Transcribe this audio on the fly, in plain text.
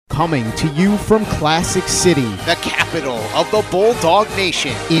Coming to you from Classic City, the capital of the Bulldog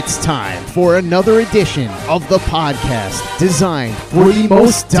Nation. It's time for another edition of the podcast designed for the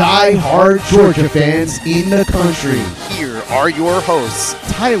most die-hard Georgia fans in the country. Here are your hosts,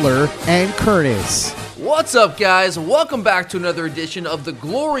 Tyler and Curtis. What's up, guys? Welcome back to another edition of the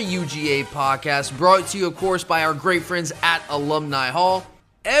Glory UGA podcast, brought to you, of course, by our great friends at Alumni Hall.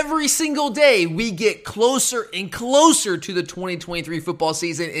 Every single day, we get closer and closer to the 2023 football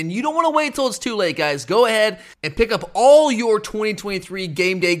season, and you don't want to wait till it's too late, guys. Go ahead and pick up all your 2023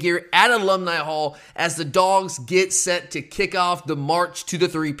 game day gear at Alumni Hall as the Dogs get set to kick off the march to the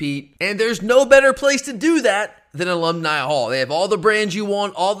three-peat. And there's no better place to do that than Alumni Hall. They have all the brands you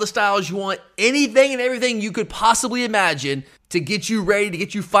want, all the styles you want, anything and everything you could possibly imagine to get you ready, to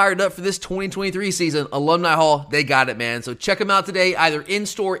get you fired up for this 2023 season. Alumni Hall, they got it, man. So check them out today, either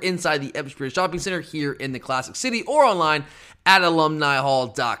in-store inside the Epps Shopping Center here in the Classic City or online at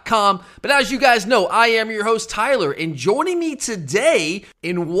alumnihall.com. But as you guys know, I am your host, Tyler, and joining me today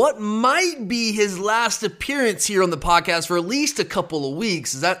in what might be his last appearance here on the podcast for at least a couple of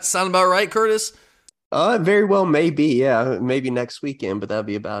weeks. Does that sound about right, Curtis? Very well, maybe. Yeah, maybe next weekend, but that'd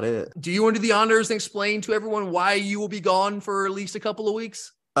be about it. Do you want to do the honors and explain to everyone why you will be gone for at least a couple of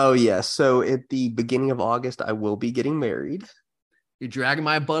weeks? Oh, yeah. So at the beginning of August, I will be getting married. You're dragging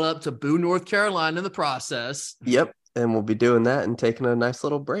my butt up to Boone, North Carolina in the process. Yep. And we'll be doing that and taking a nice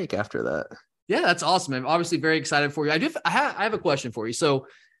little break after that. Yeah, that's awesome. I'm obviously very excited for you. I have a question for you. So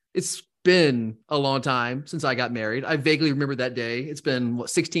it's been a long time since I got married. I vaguely remember that day. It's been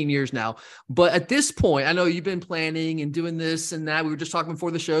 16 years now. But at this point, I know you've been planning and doing this and that. We were just talking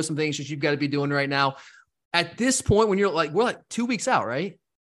before the show, some things that you've got to be doing right now. At this point, when you're like, we're like 2 weeks out, right?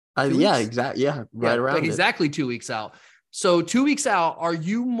 Yeah, exactly. Yeah, right around like exactly 2 weeks out. So 2 weeks out, are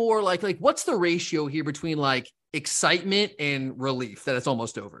you more like what's the ratio here between like excitement and relief that it's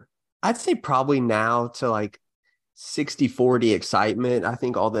almost over? I'd say probably now to like 60-40 excitement. I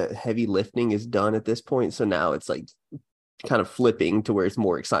think all the heavy lifting is done at this point. So now it's like kind of flipping to where it's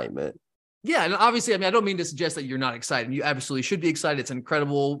more excitement. Yeah. And obviously, I mean, I don't mean to suggest that you're not excited. You absolutely should be excited. It's an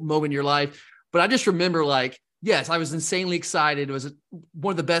incredible moment in your life. But I just remember yes, I was insanely excited. It was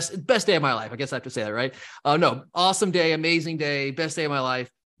one of the best day of my life. I guess I have to say that, right? No, awesome day, amazing day, best day of my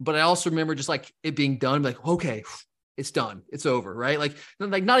life. But I also remember just like it being done, like, okay, it's done. It's over, right? Like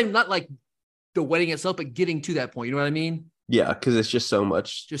not like the wedding itself, but getting to that point, you know what I mean? Yeah, because it's just so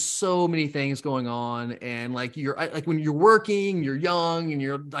much. Just so many things going on. And like when you're working, you're young and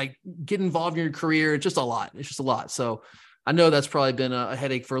you're like getting involved in your career, it's just a lot. It's just a lot. So I know that's probably been a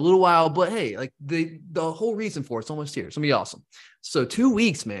headache for a little while, but hey, like the whole reason for it's almost here. It's gonna be awesome. So 2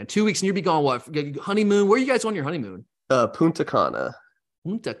 weeks, man, 2 weeks, and you'll be gone. What, honeymoon? Where are you guys on your honeymoon? Punta Cana.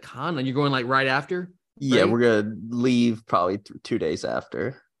 Punta Cana. You're going like right after? Yeah, right? We're gonna leave probably 2 days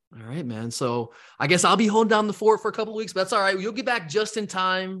after. All right, man. So I guess I'll be holding down the fort for a couple of weeks, but that's all right. You'll get back just in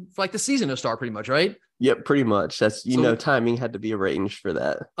time for like the season to start pretty much, right? Yep, pretty much. That's, timing had to be arranged for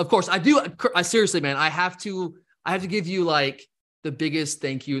that. Of course I do. I seriously, man, I have to give you like the biggest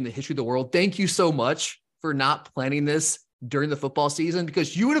thank you in the history of the world. Thank you so much for not planning this during the football season,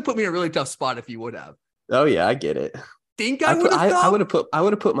 because you would have put me in a really tough spot if you would have. Oh yeah, I get it. I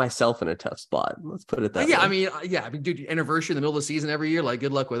would have put myself in a tough spot. Let's put it that way. I mean, dude, anniversary in the middle of the season every year, like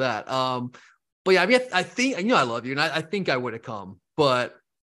good luck with that. But yeah, I mean, I think, I love you, and I think I would have come, but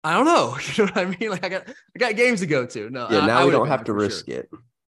I don't know. You know what I mean? Like I got games to go to. No, yeah, now I we don't have to risk it.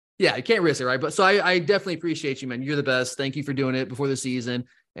 Yeah, you can't risk it, right? But so I definitely appreciate you, man. You're the best. Thank you for doing it before the season.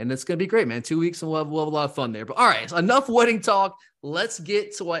 And it's going to be great, man. 2 weeks and we'll have a lot of fun there. But all right, so enough wedding talk. Let's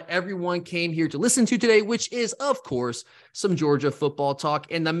get to what everyone came here to listen to today, which is, of course, some Georgia football talk.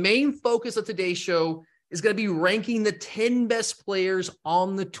 And the main focus of today's show is going to be ranking the 10 best players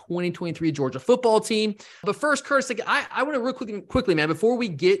on the 2023 Georgia football team. But first, Curtis, I want to real quickly, man, before we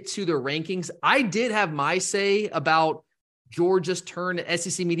get to the rankings, I did have my say about Georgia's turn to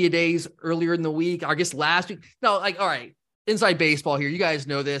SEC Media Days earlier in the week. I guess last week. No, all right. Inside baseball here. You guys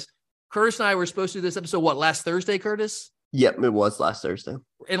know this. Curtis and I were supposed to do this episode, last Thursday, Curtis? Yep, it was last Thursday.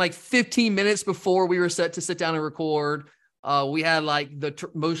 And like 15 minutes before we were set to sit down and record, we had like the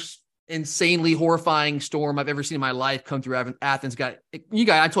most insanely horrifying storm I've ever seen in my life come through Athens. I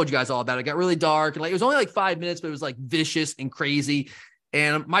told you guys all about it. It got really dark. And it was only like 5 minutes, but it was like vicious and crazy.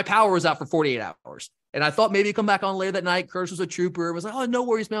 And my power was out for 48 hours. And I thought maybe come back on later that night. Curtis was a trooper. It was like, oh, no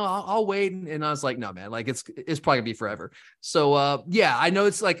worries, man. I'll wait. And I was like, no, man, like it's probably gonna be forever. So yeah, I know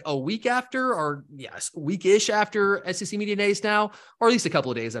it's like a week after, or yes, week-ish after SEC Media Days now, or at least a couple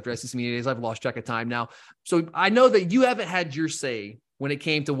of days after SEC Media Days. I've lost track of time now. So I know that you haven't had your say when it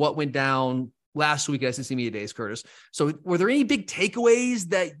came to what went down last week at SEC Media Days, Curtis. So were there any big takeaways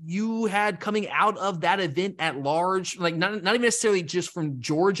that you had coming out of that event at large? Like not even necessarily just from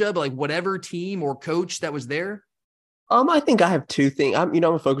Georgia, but like whatever team or coach that was there? I think I have two things. I'm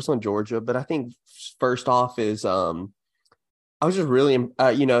gonna focus on Georgia, but I think first off is I was just really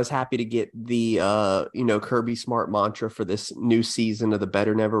I was happy to get the Kirby Smart mantra for this new season of the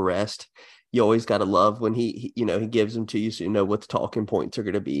better never rest. You always got to love when he gives them to you, so you know what the talking points are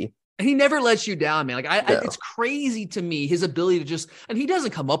going to be. And he never lets you down, man. Like it's crazy to me, his ability to and he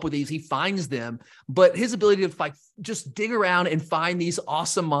doesn't come up with these, he finds them, but his ability to just dig around and find these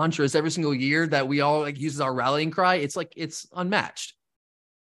awesome mantras every single year that we all use as our rallying cry. It's unmatched.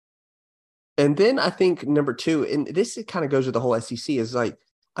 And then I think number two, and this kind of goes with the whole SEC, is like,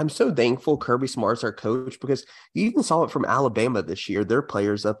 I'm so thankful Kirby Smart's our coach, because you even saw it from Alabama this year. Their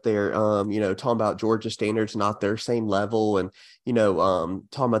players up there, talking about Georgia standards, not their same level. And, talking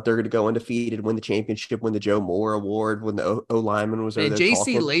about they're going to go undefeated, win the championship, win the Joe Moore Award, when the O lineman was over there.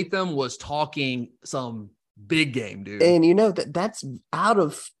 JC Latham was talking some big game, dude. And, that's out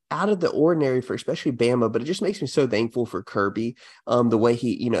of the ordinary for especially Bama, but it just makes me so thankful for Kirby. The way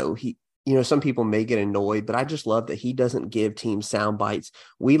he some people may get annoyed, but I just love that he doesn't give teams sound bites.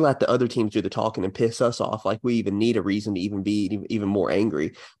 We let the other teams do the talking and piss us off. Like we even need a reason to even be even more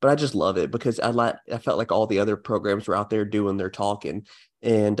angry. But I just love it because I felt like all the other programs were out there doing their talking.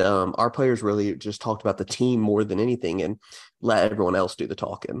 And our players really just talked about the team more than anything and let everyone else do the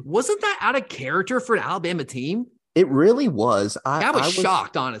talking. Wasn't that out of character for an Alabama team? It really was. I was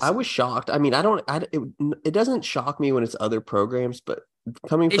shocked, honestly. I was shocked. I mean, it doesn't shock me when it's other programs, but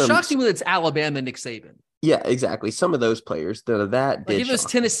it shocks me when it's Alabama and Nick Saban. Yeah, exactly. Some of those players that did. If it was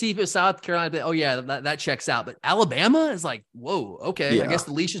Tennessee, but South Carolina, oh yeah, that checks out. But Alabama is like, whoa, okay. Yeah. I guess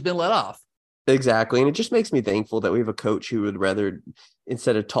the leash has been let off. Exactly. And it just makes me thankful that we have a coach who would rather,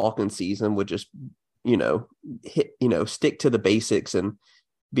 instead of talking season, would just, stick to the basics and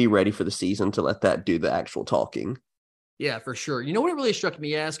be ready for the season to let that do the actual talking. Yeah, for sure. You know what it really struck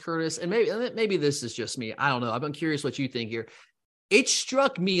me as, Curtis, and maybe this is just me. I don't know. I'm curious what you think here. It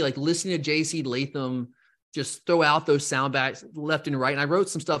struck me like listening to JC Latham just throw out those sound bites left and right. And I wrote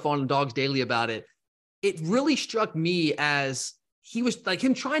some stuff on Dogs Daily about it. It really struck me as he was like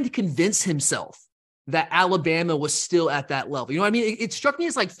him trying to convince himself that Alabama was still at that level. You know what I mean? It struck me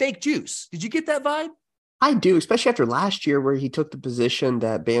as like fake juice. Did you get that vibe? I do, especially after last year where he took the position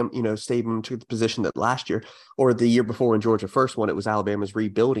that Saban took the position that last year or the year before when Georgia first won, it was Alabama's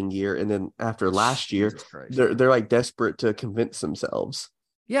rebuilding year. And then after last year, they're like desperate to convince themselves.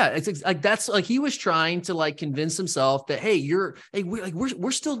 Yeah, it's like that's like he was trying to like convince himself that, hey,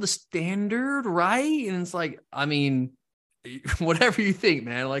 we're still the standard, right? And it's like, I mean, whatever you think,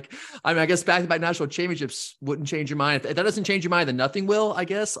 man. Like, I mean, I guess back-to-back national championships wouldn't change your mind. If that doesn't change your mind, then nothing will, I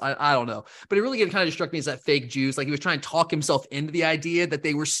guess. I don't know. But it really kind of just struck me as that fake juice. Like he was trying to talk himself into the idea that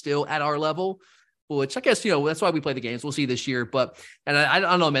they were still at our level, which I guess, that's why we play the games. We'll see this year. But, and I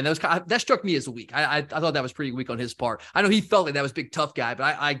don't know, man, that struck me as weak. I thought that was pretty weak on his part. I know he felt like that was big, tough guy, but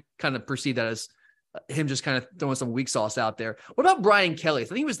I kind of perceived that as him just kind of throwing some weak sauce out there. What about Brian Kelly? I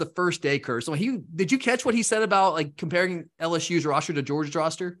think it was the first day, Curse. So did you catch what he said about like comparing LSU's roster to Georgia's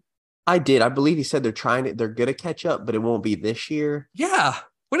roster? I did. I believe he said they're going to catch up, but it won't be this year. Yeah.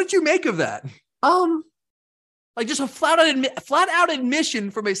 What did you make of that? Like just a flat out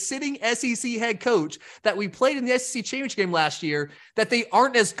admission from a sitting SEC head coach that we played in the SEC championship game last year that they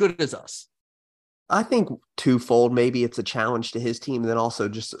aren't as good as us. I think twofold. Maybe it's a challenge to his team, and then also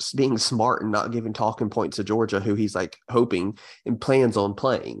just being smart and not giving talking points to Georgia, who he's like hoping and plans on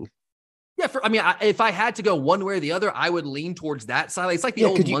playing. Yeah, if I had to go one way or the other, I would lean towards that side. It's like the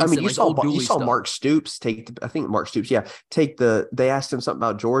old Munson, you saw Mark Stoops take they asked him something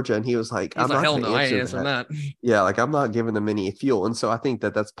about Georgia, and he was like, "I'm not going to answer that." Yeah, like I'm not giving them any fuel, and so I think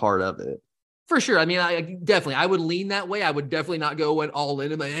that's part of it. For sure. I mean, I would lean that way. I would definitely not go all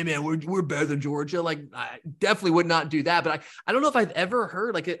in and like, hey man, we're better than Georgia. Like I definitely would not do that. But I don't know if I've ever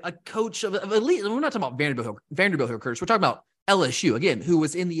heard like a coach of at least, we're not talking about Vanderbilt here, Curtis. We're talking about LSU again, who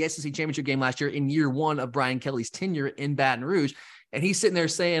was in the SEC championship game last year in year one of Brian Kelly's tenure in Baton Rouge. And he's sitting there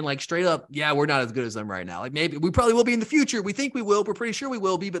saying like straight up, yeah, we're not as good as them right now. Like maybe we probably will be in the future. We think we will. We're pretty sure we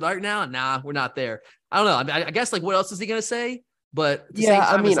will be. But right now, nah, we're not there. I don't know. I mean, I guess like what else is he going to say? But yeah,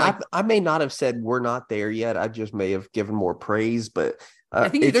 I mean, I may not have said we're not there yet. I just may have given more praise, but I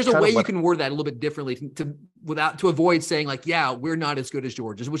think there's a way you can word that a little bit differently to avoid saying like, yeah, we're not as good as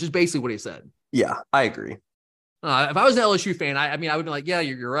Georgia, which is basically what he said. Yeah, I agree. If I was an LSU fan, I would be like, yeah,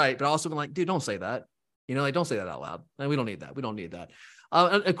 you're right. But also been like, dude, don't say that. Like don't say that out loud. Like, we don't need that. We don't need that.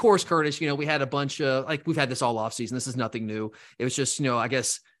 Of course, Curtis, we had a bunch of, like, we've had this all off season. This is nothing new. It was just, I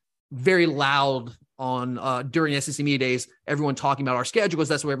guess very loud on during SEC media days, everyone talking about our schedule, because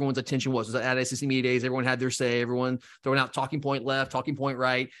that's where everyone's attention was at SEC media days. Everyone had their say, everyone throwing out talking point left, talking point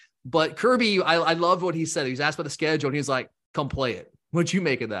right. But Kirby, I loved what he said. He was asked about the schedule and he's like, come play it. What'd you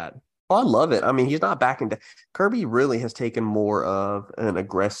make of that? Oh, I love it. I mean, he's not backing down. Kirby really has taken more of an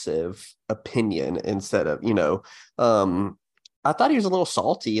aggressive opinion instead of, I thought he was a little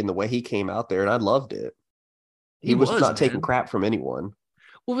salty in the way he came out there, and I loved it. He was not taking crap from anyone.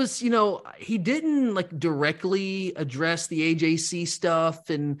 Well, he didn't like directly address the AJC stuff.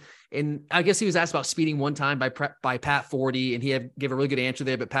 And I guess he was asked about speeding one time by Pat Forty, and he gave a really good answer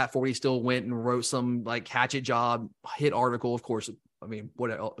there, but Pat Forty still went and wrote some like hatchet job hit article. Of course,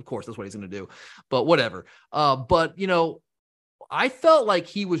 of course that's what he's going to do, but whatever. I felt like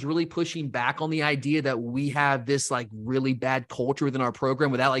he was really pushing back on the idea that we have this like really bad culture within our program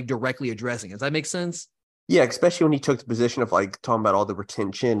without like directly addressing it. Does that make sense? Yeah, especially when he took the position of like talking about all the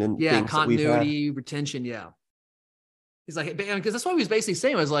retention and things continuity, retention. Yeah. He's like, because that's what he was basically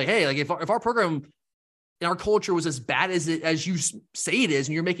saying. I was like, hey, like if our program and our culture was as bad as you say it is,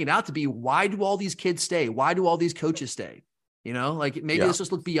 and you're making it out to be, why do all these kids stay? Why do all these coaches stay? Maybe let's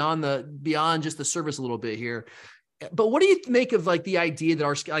just look beyond just the service a little bit here. But what do you make of like the idea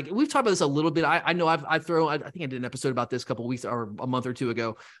that we've talked about this a little bit. I know I think I did an episode about this a couple of weeks or a month or two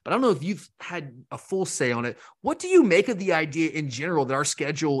ago, but I don't know if you've had a full say on it. What do you make of the idea in general that our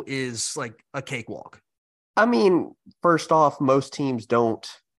schedule is like a cakewalk? I mean, first off, most teams don't.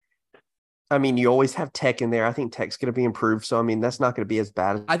 I mean, you always have Tech in there. I think Tech's going to be improved. So, I mean, that's not going to be as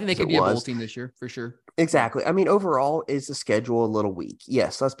bad as I think they could be a bowl team this year for sure. Exactly. I mean, overall, is the schedule a little weak?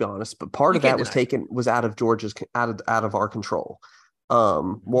 Yes, let's be honest. But part of that was out of Georgia's out of our control.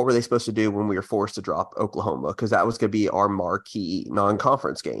 What were they supposed to do when we were forced to drop Oklahoma? Because that was going to be our marquee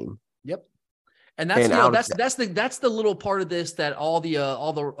non-conference game. Yep. And that's the little part of this that all the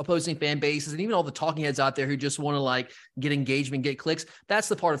opposing fan bases and even all the talking heads out there who just want to like get engagement, get clicks. That's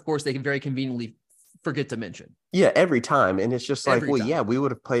the part, of course, they can very conveniently forget to mention. Yeah, every time. And it's just like, yeah, we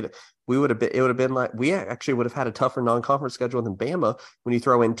would have played. It would have been like, we actually would have had a tougher non-conference schedule than Bama when you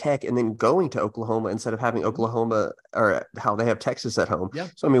throw in Tech and then going to Oklahoma instead of having Oklahoma or how they have Texas at home. Yeah.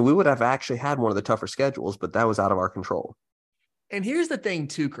 So, I mean, we would have actually had one of the tougher schedules, but that was out of our control. And here's the thing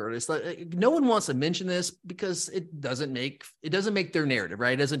too, Curtis, like, no one wants to mention this because it doesn't make their narrative,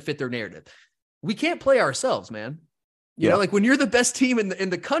 right? It doesn't fit their narrative. We can't play ourselves, man. You know, like when you're the best team in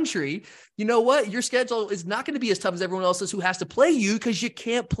the country, you know what? Your schedule is not going to be as tough as everyone else's who has to play you because you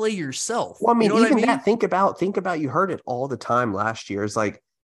can't play yourself. Well, I mean, you know that, think about, you heard it all the time last year. It's like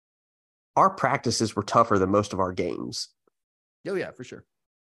our practices were tougher than most of our games. Oh yeah, for sure.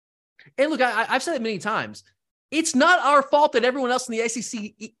 And look, I've said it many times. It's not our fault that everyone else in the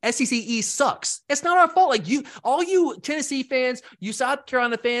SEC East sucks. It's not our fault. Like all you Tennessee fans, you South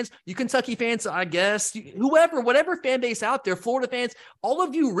Carolina fans, you Kentucky fans, I guess, whatever fan base out there, Florida fans, all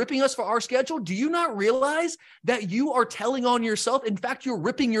of you ripping us for our schedule. Do you not realize that you are telling on yourself? In fact, you're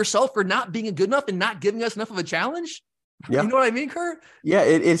ripping yourself for not being good enough and not giving us enough of a challenge. Yeah. You know what I mean, Kurt? Yeah,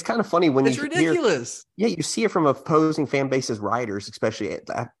 it's kind of funny when it's ridiculous. You see it from opposing fan bases, writers, especially at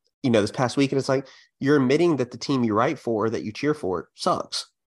this past week, and it's like you're admitting that the team you write for, that you cheer for, sucks.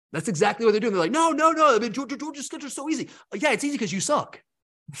 That's exactly what they're doing. They're like, no. I mean, Georgia's schedule is so easy. Like, yeah, it's easy because you suck.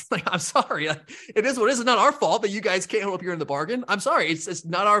 Like, I'm sorry. Like, it is what it is. It's not our fault that you guys can't hold up here in the bargain. I'm sorry. It's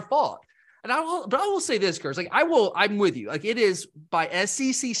not our fault. And I will say this, Kurt. Like, I'm with you. Like, it is by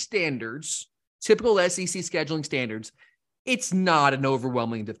SEC standards, typical SEC scheduling standards. It's not an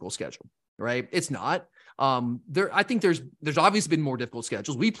overwhelmingly difficult schedule, right? It's not. I think there's obviously been more difficult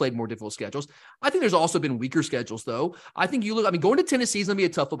schedules. We played more difficult schedules. I think there's also been weaker schedules, though. I think going to Tennessee is going to be a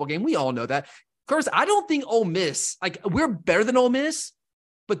tough football game. We all know that. Of course, I don't think Ole Miss, like, we're better than Ole Miss,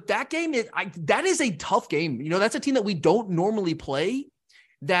 but that game that is a tough game. That's a team that we don't normally play,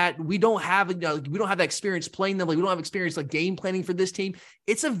 that we don't have, we don't have that experience playing them. Like, we don't have experience like game planning for this team.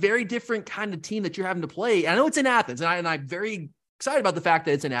 It's a very different kind of team that you're having to play. And I know it's in Athens, and I'm very excited about the fact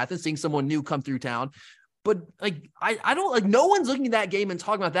that it's in Athens, seeing someone new come through town. But like, I don't like, no one's looking at that game and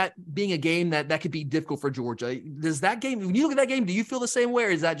talking about that being a game that could be difficult for Georgia. Does that game, when you look at that game, do you feel the same way, or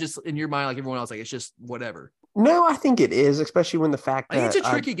is that just in your mind, like everyone else, like it's just whatever? No, I think it is, especially when the fact that I think it's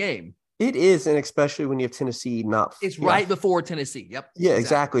a tricky game. It is. And especially when you have Tennessee, it's right before Tennessee. Yep. Yeah,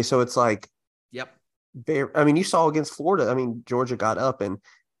 exactly. So it's like, yep. You saw against Florida, Georgia got up, and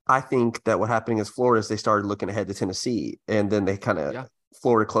I think that what happened against Florida is they started looking ahead to Tennessee, and then they kind of,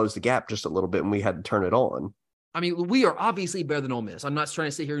 Florida closed the gap just a little bit and we had to turn it on. I mean, we are obviously better than Ole Miss. I'm not trying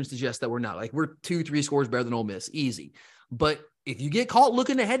to sit here and suggest that we're not. Like, we're 2-3 scores better than Ole Miss. Easy. But if you get caught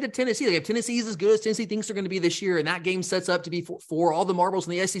looking ahead to Tennessee, like if Tennessee is as good as Tennessee thinks they're going to be this year, and that game sets up to be for all the marbles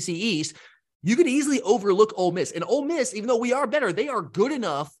in the SEC East, you could easily overlook Ole Miss. And Ole Miss, even though we are better, they are good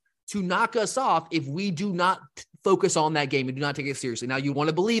enough to knock us off if we do not focus on that game and do not take it seriously. Now, you want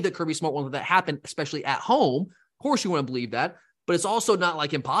to believe that Kirby Smart won't let that happen, especially at home. Of course, you want to believe that, but it's also not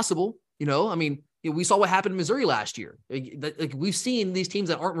like impossible. I mean, we saw what happened in Missouri last year. Like we've seen these teams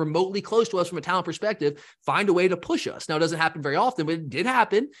that aren't remotely close to us from a talent perspective find a way to push us. Now, it doesn't happen very often, but it did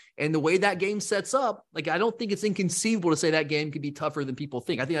happen. And the way that game sets up, like, I don't think it's inconceivable to say that game could be tougher than people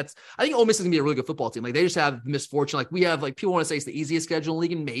think. I think Ole Miss is gonna be a really good football team. Like, they just have misfortune. Like, we have, like, people want to say it's the easiest schedule in the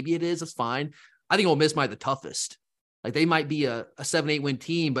league, and maybe it is. That's fine. I think Ole Miss might be the toughest. Like, they might be a 7-8 win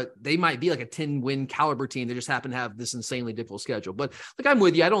team, but they might be like a 10-win caliber team. They just happen to have this insanely difficult schedule. But like, I'm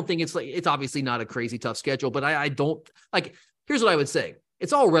with you. I don't think it's obviously not a crazy tough schedule, but I don't like, here's what I would say.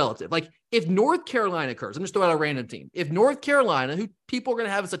 It's all relative. Like, if North Carolina occurs, I'm just throwing out a random team. If North Carolina, who people are going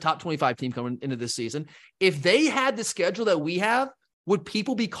to have as a top 25 team coming into this season, if they had the schedule that we have, would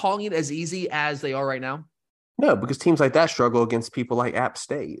people be calling it as easy as they are right now? No, because teams like that struggle against people like App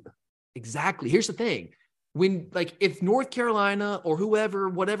State. Exactly. Here's the thing. If North Carolina or whoever,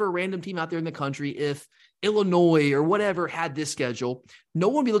 whatever random team out there in the country, if Illinois or whatever had this schedule, no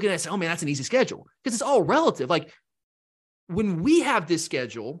one would be looking at it and say, oh man, that's an easy schedule, because it's all relative. Like, when we have this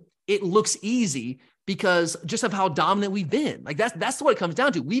schedule, it looks easy because just of how dominant we've been. Like, that's what it comes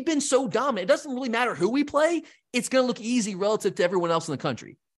down to. We've been so dominant. It doesn't really matter who we play. It's going to look easy relative to everyone else in the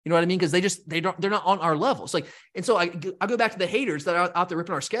country. You know what I mean? Because they're not on our level. So I go back to the haters that are out there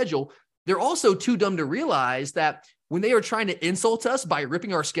ripping our schedule. They're also too dumb to realize that when they are trying to insult us by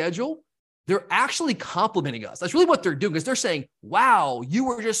ripping our schedule, they're actually complimenting us. That's really what they're doing, because they're saying, wow, you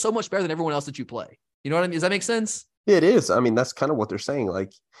were just so much better than everyone else that you play. You know what I mean? Does that make sense? It is. I mean, that's kind of what they're saying.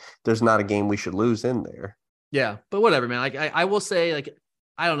 Like, there's not a game we should lose in there. Yeah, but whatever, man. Like, I will say, like,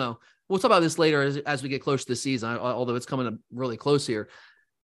 I don't know. We'll talk about this later as we get close to the season, although it's coming up really close here.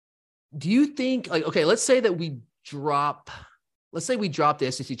 Do you think, like, okay, let's say we drop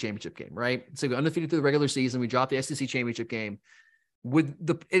the SEC championship game, right? So we're undefeated through the regular season. We drop the SEC championship game.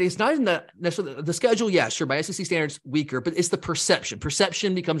 It's not in necessarily the schedule. Yeah, sure. By SEC standards, weaker, but it's the perception.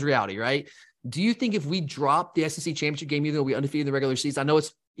 Perception becomes reality, right? Do you think if we drop the SEC championship game, even though we undefeated in the regular season, I know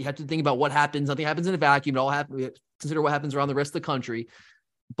you have to think about what happens. Nothing happens in a vacuum. We have to consider what happens around the rest of the country.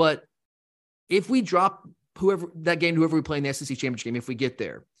 But if we drop whoever we play in the SEC championship game, if we get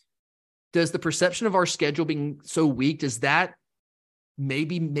there, does the perception of our schedule being so weak, does that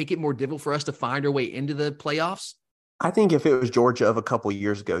maybe make it more difficult for us to find our way into the playoffs? I think if it was Georgia of a couple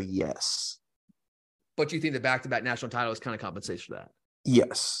years ago, yes. But you think the back-to-back national title is kind of compensates for that?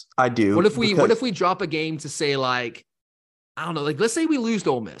 Yes, I do. What if we drop a game to say, like, I don't know, like, let's say we lose to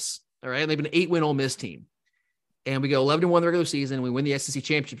Ole Miss, all right? They've been an 8-win Ole Miss team, and we go 11-1 the regular season, and we win the SEC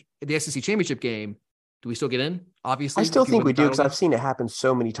championship game. Do we still get in? Obviously, I still think we do, because I've seen it happen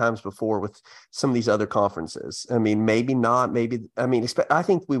so many times before with some of these other conferences. I mean, maybe not. I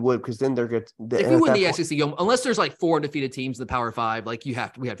think we would, because then they're good. If we win the SEC, unless there's like 4 undefeated teams in the Power 5, like we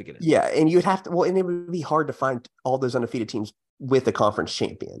have to get in. Yeah, and you'd have to. Well, and it would be hard to find all those undefeated teams with a conference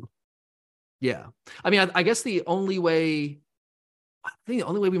champion. Yeah, I mean, I guess the only way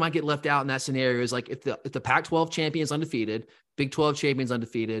we might get left out in that scenario is like if the Pac-12 champion is undefeated, Big 12 champions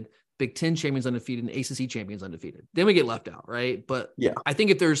undefeated, Big 10 champions undefeated, and ACC champions undefeated. Then we get left out, right? But yeah, I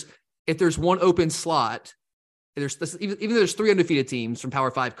think if there's one open slot, even though there's 3 undefeated teams from Power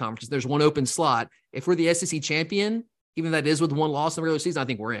 5 conferences, there's one open slot. If we're the SEC champion, even if that is with 1 loss in the regular season, I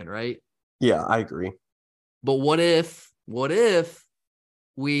think we're in, right? Yeah, I agree. But what if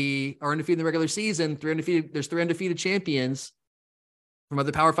we are undefeated in the regular season? There's 3 undefeated champions from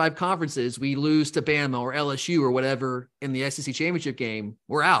other Power 5 conferences. We lose to Bama or LSU or whatever in the SEC championship game.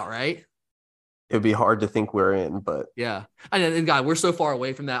 We're out, right? It'd be hard to think we're in, but yeah. And God, we're so far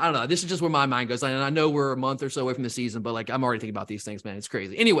away from that. I don't know. This is just where my mind goes. I know we're a month or so away from the season, but like, I'm already thinking about these things, man. It's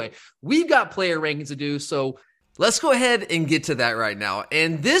crazy. Anyway, we've got player rankings to do. So let's go ahead and get to that right now.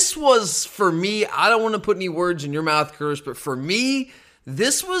 And this was, for me, I don't want to put any words in your mouth, Curtis, but for me,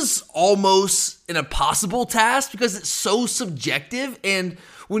 this was almost an impossible task because it's so subjective. And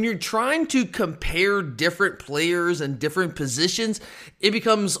when you're trying to compare different players and different positions, it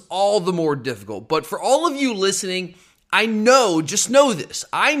becomes all the more difficult. But for all of you listening, just know this.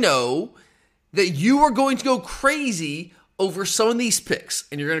 I know that you are going to go crazy over some of these picks,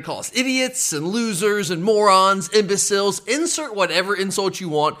 and you're going to call us idiots and losers and morons, imbeciles, insert whatever insult you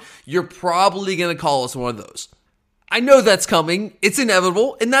want. You're probably going to call us one of those. I know that's coming. It's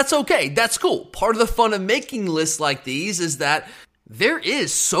inevitable, and that's okay. That's cool. Part of the fun of making lists like these is that there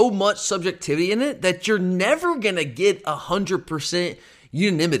is so much subjectivity in it that you're never going to get 100%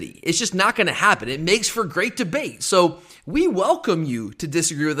 unanimity. It's just not going to happen. It makes for great debate. So we welcome you to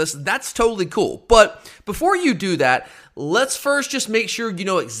disagree with us. That's totally cool. But before you do that, let's first just make sure you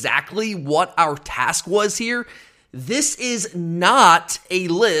know exactly what our task was here. This is not a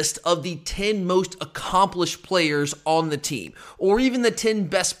list of the 10 most accomplished players on the team, or even the 10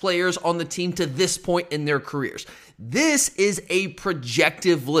 best players on the team to this point in their careers. This is a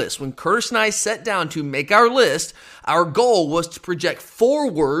projective list. When Curtis and I sat down to make our list, our goal was to project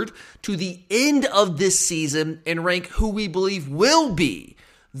forward to the end of this season and rank who we believe will be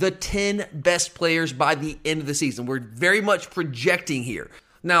the 10 best players by the end of the season. We're very much projecting here.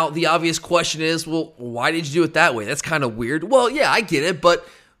 Now, the obvious question is, well, why did you do it that way? That's kind of weird. Well, yeah, I get it, but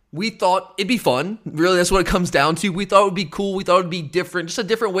we thought it'd be fun. Really, that's what it comes down to. We thought it would be cool. We thought it would be different, just a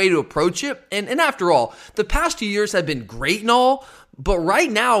different way to approach it. And after all, the past 2 years have been great and all, but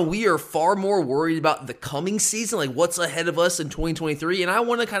right now we are far more worried about the coming season, like what's ahead of us in 2023. And I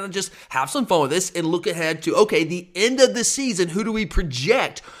want to kind of just have some fun with this and look ahead to, okay, the end of the season, who do we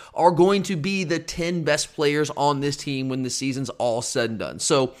project are going to be the 10 best players on this team when the season's all said and done.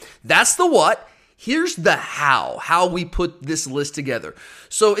 So that's the what. Here's the how we put this list together.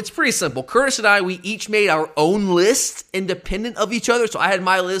 So it's pretty simple. Curtis and I, we each made our own list independent of each other. So I had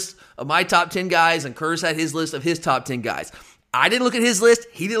my list of my top 10 guys, and Curtis had his list of his top 10 guys. I didn't look at his list.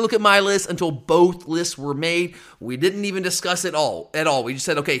 He didn't look at my list until both lists were made. We didn't even discuss it at all. We just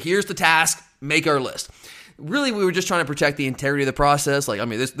said, okay, here's the task, make our list. Really, we were just trying to protect the integrity of the process.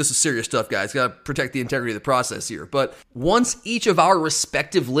 This is serious stuff, guys. Got to protect the integrity of the process here. But once each of our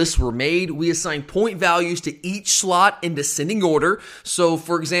respective lists were made, we assigned point values to each slot in descending order. So,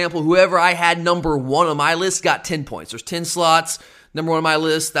 for example, whoever I had number 1 on my list got 10 points. There's 10 slots. Number 1 on my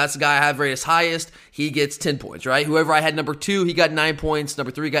list, that's the guy I have rated as highest. He gets 10 points, right? Whoever I had number 2, he got 9 points. Number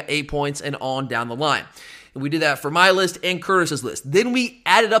 3 got 8 points, and on down the line. And we did that for my list and Curtis's list. Then we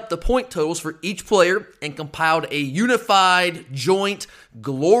added up the point totals for each player and compiled a unified, joint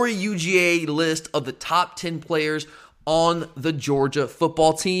Glory UGA list of the top 10 players on the Georgia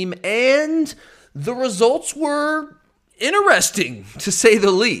football team. And the results were interesting, to say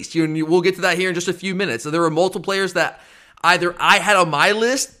the least. We'll get to that here in just a few minutes. So there were multiple players that either I had on my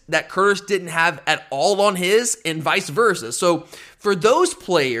list that Curtis didn't have at all on his, and vice versa. So for those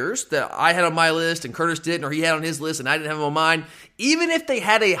players that I had on my list and Curtis didn't, or he had on his list and I didn't have them on mine, even if they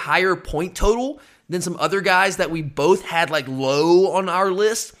had a higher point total than some other guys that we both had like low on our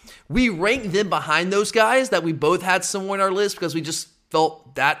list, we ranked them behind those guys that we both had somewhere on our list because we just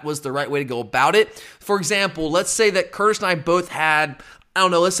felt that was the right way to go about it. For example, let's say that Curtis and I both had,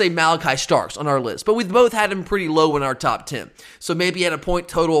 let's say Malachi Starks on our list, but we both had him pretty low in our top 10. So maybe he had a point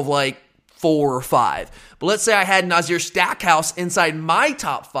total of like 4 or 5. But let's say I had Nazir Stackhouse inside my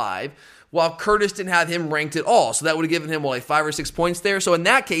top 5, while Curtis didn't have him ranked at all. So that would have given him, 5 or 6 points there. So in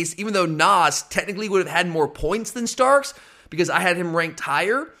that case, even though Nas technically would have had more points than Starks, because I had him ranked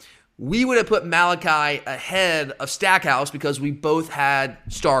higher, we would have put Malachi ahead of Stackhouse because we both had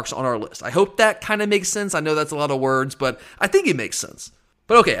Starks on our list. I hope that kind of makes sense. I know that's a lot of words, but I think it makes sense.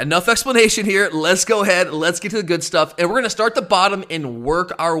 But okay, enough explanation here. Let's go ahead. Let's get to the good stuff. And we're going to start the bottom and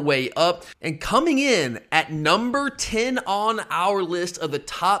work our way up. And coming in at number 10 on our list of the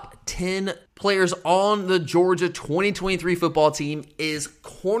top 10 players on the Georgia 2023 football team is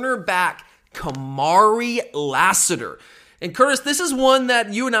cornerback Kamari Lassiter. And Curtis, this is one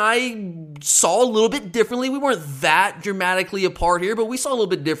that you and I saw a little bit differently. We weren't that dramatically apart here, but we saw a little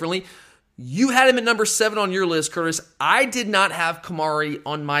bit differently. You had him at number 7 on your list, Curtis. I did not have Kamari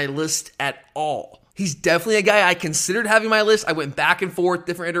on my list at all. He's definitely a guy I considered having my list. I went back and forth,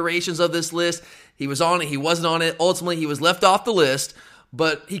 different iterations of this list. He was on it, he wasn't on it. Ultimately, he was left off the list.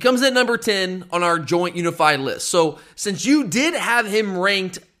 But he comes in at number 10 on our joint unified list. So since you did have him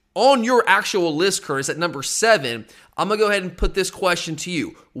ranked on your actual list, Curtis, at number 7, I'm going to go ahead and put this question to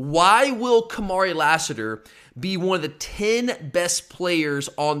you. Why will Kamari Lassiter be one of the 10 best players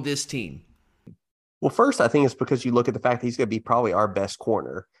on this team? Well, first, I think it's because you look at the fact that he's going to be probably our best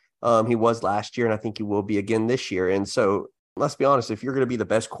corner. He was last year, and I think he will be again this year. And so let's be honest, if you're going to be the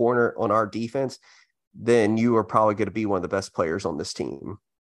best corner on our defense, then you are probably going to be one of the best players on this team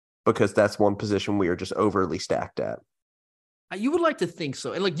because that's one position we are just overly stacked at. You would like to think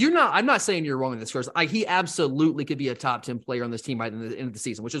so. And I'm not saying you're wrong in this, Chris. He absolutely could be a top 10 player on this team by the end of the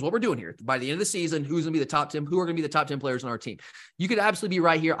season, which is what we're doing here. By the end of the season, who's going to be the top 10? Who are going to be the top 10 players on our team? You could absolutely be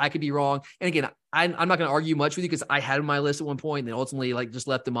right here. I could be wrong. And again, I'm not going to argue much with you because I had him on my list at one point and then ultimately just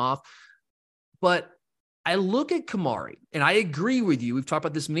left him off. But I look at Kamari and I agree with you. We've talked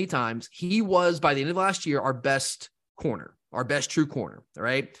about this many times. He was, by the end of last year, our best corner. our best true corner. All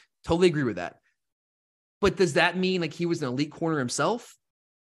right. Totally agree with that. But does that mean like he was an elite corner himself?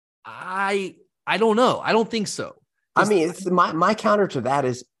 I don't know. I don't think so. I mean, it's my counter to that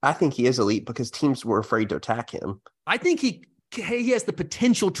is I think he is elite because teams were afraid to attack him. I think he has the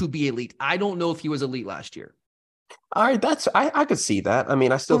potential to be elite. I don't know if he was elite last year. All right, I could see that. I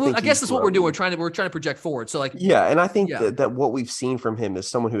mean, I still think I guess that's what we're doing. We're trying to project forward. So like, yeah, and I think that what we've seen from him is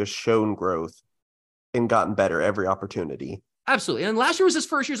someone who has shown growth and gotten better every opportunity. Absolutely. And last year was his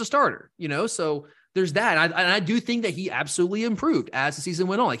first year as a starter, so there's that. And I do think that he absolutely improved as the season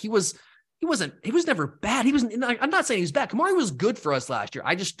went on. Like he was never bad. I'm not saying he was bad. Kamari was good for us last year.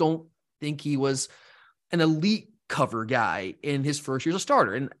 I just don't think he was an elite cover guy in his first year as a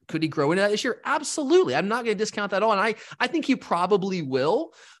starter. And could he grow into that this year? Absolutely. I'm not going to discount that at all. And I think he probably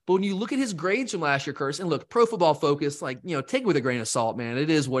will. But when you look at his grades from last year, Curtis, and look, Pro Football Focus, like, take it with a grain of salt, man. It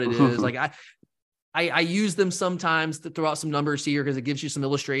is what it is. Like I use them sometimes to throw out some numbers here because it gives you some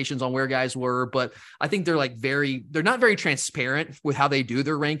illustrations on where guys were, but I think they're they're not very transparent with how they do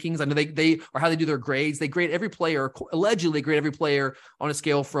their rankings. I know they or how they do their grades. They grade every player, allegedly grade every player on a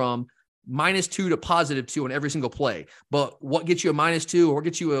scale from -2 to +2 on every single play. But what gets you a -2 or what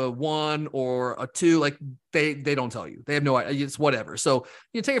gets you a 1 or a 2, like they don't tell you. They have no idea. It's whatever. So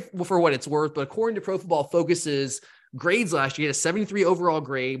you take it for what it's worth. But according to Pro Football Focus's grades last year, he had a 73 overall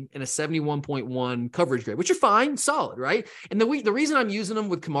grade and a 71.1 coverage grade, which are fine, solid, right? And the reason I'm using them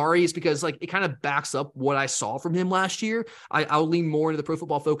with Kamari is because like it kind of backs up what I saw from him last year. I'll lean more into the Pro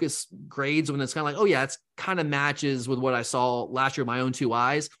Football Focus grades when it's kind of like, oh yeah, it's kind of matches with what I saw last year with my own two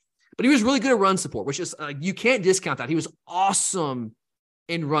eyes. But he was really good at run support, which is you can't discount that. He was awesome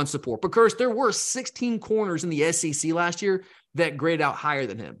in run support. But Curtis, there were 16 corners in the SEC last year that graded out higher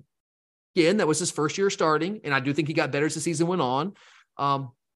than him. Again, that was his first year starting, and I do think he got better as the season went on.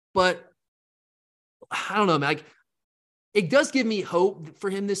 But I don't know, man. Like, it does give me hope for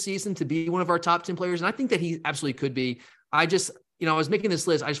him this season to be one of our top 10 players, and I think that he absolutely could be. I just, I was making this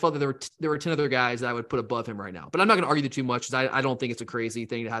list. I just felt that there were 10 other guys that I would put above him right now. But I'm not going to argue too much because I don't think it's a crazy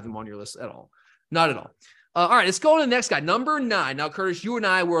thing to have him on your list at all. Not at all. All right, let's go on to the next guy, number 9. Now, Curtis, you and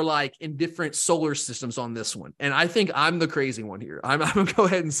I were like in different solar systems on this one, and I think I'm the crazy one here. I'm going to go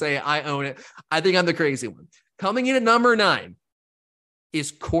ahead and say I own it. I think I'm the crazy one. Coming in at number 9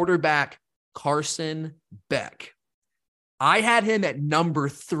 is quarterback Carson Beck. I had him at number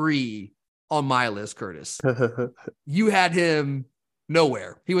 3 on my list, Curtis. You had him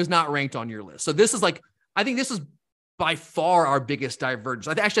nowhere. He was not ranked on your list. So this is like, I think this is by far our biggest divergence.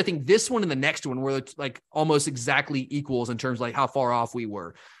 I think this one and the next one were like almost exactly equals in terms of like how far off we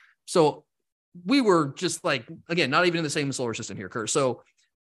were. So we were just like, again, not even in the same solar system here, Kurt. So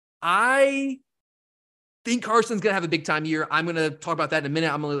I think Carson's going to have a big time year. I'm going to talk about that in a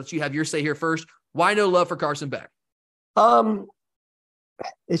minute. I'm going to let you have your say here first. Why no love for Carson Beck?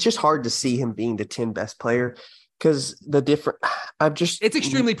 It's just hard to see him being the 10 best player. Because it's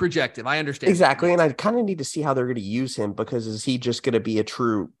extremely projective. I understand. Exactly. And I kind of need to see how they're going to use him because is he just going to be a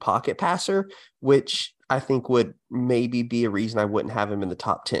true pocket passer, which I think would maybe be a reason I wouldn't have him in the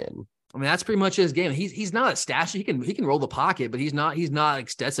top 10. I mean, that's pretty much his game. He's not a stash. He can roll the pocket, but he's not like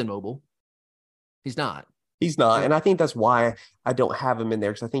Stetson Mobile. He's not. And I think that's why I don't have him in there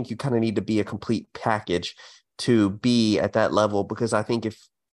because I think you kind of need to be a complete package to be at that level because I think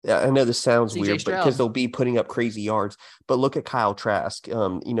I know this sounds weird, but because they'll be putting up crazy yards. But look at Kyle Trask.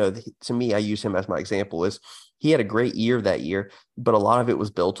 To me, I use him as my example. Is he had a great year that year, but a lot of it was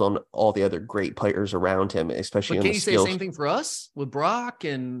built on all the other great players around him, especially. But can you say the same thing for us with Brock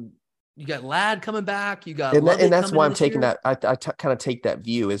and you got Ladd coming back? You got and that's why I'm taking that. I kind of take that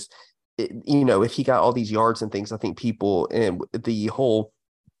view is, if he got all these yards and things, I think people and the whole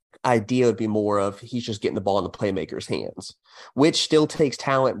idea would be more of he's just getting the ball in the playmaker's hands, which still takes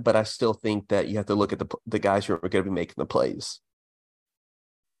talent, but I still think that you have to look at the guys who are going to be making the plays.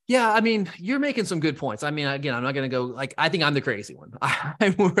 Yeah, I mean, you're making some good points. I mean, again, I'm not going to go like I think I'm the crazy one.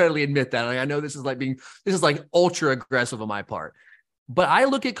 I will readily admit that. Like, I know this is like ultra aggressive on my part. But I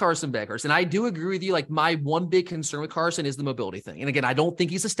look at Carson Beck, and I do agree with you. Like my one big concern with Carson is the mobility thing. And again, I don't think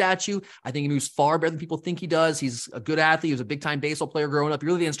he's a statue. I think he moves far better than people think he does. He's a good athlete. He was a big time baseball player growing up. He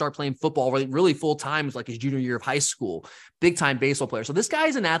really didn't start playing football really full time. It was like his junior year of high school, big time baseball player. So this guy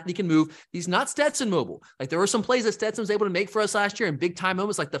is an athlete. He can move. He's not Stetson Mobile. Like there were some plays that Stetson was able to make for us last year in big time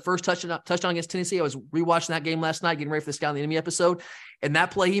moments, like the first touchdown against Tennessee. I was rewatching that game last night, getting ready for the Scout and the Enemy episode. And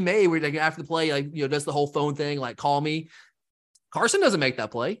that play he made where like after the play, does the whole phone thing, like call me. Carson doesn't make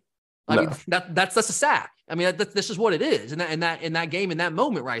that play. I mean, that's a sack. I mean, that's just what it is. In that game, in that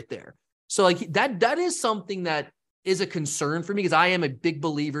moment right there. So like that is something that is a concern for me because I am a big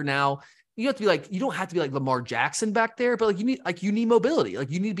believer now you have to be like, you don't have to be like Lamar Jackson back there, but like you need mobility.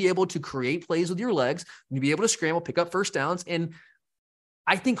 Like you need to be able to create plays with your legs. You need to be able to scramble, pick up first downs. And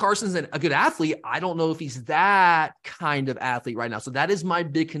I think Carson's a good athlete. I don't know if he's that kind of athlete right now. So that is my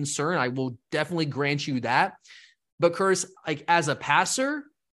big concern. I will definitely grant you that. But Curtis, like as a passer,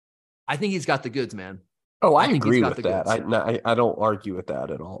 I think he's got the goods, man. Oh, I agree with that. I don't argue with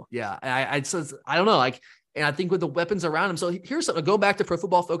that at all. Yeah. I don't know. Like, and I think with the weapons around him. So here's something, go back to Pro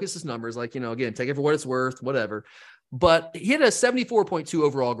Football Focus's numbers, like, again, take it for what it's worth, whatever. But he had a 74.2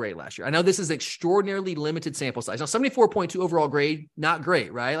 overall grade last year. I know this is extraordinarily limited sample size. Now, 74.2 overall grade, not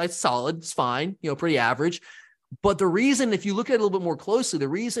great, right? Like solid, it's fine, pretty average. But the reason, if you look at it a little bit more closely, the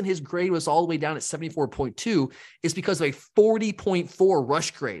reason his grade was all the way down at 74.2 is because of a 40.4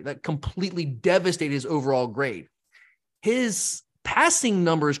 rush grade that completely devastated his overall grade. His passing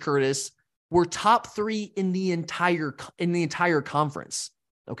numbers, Curtis, were top 3 in the entire conference.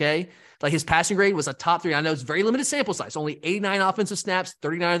 Okay. Like his passing grade was a top 3. I know it's very limited sample size, only 89 offensive snaps,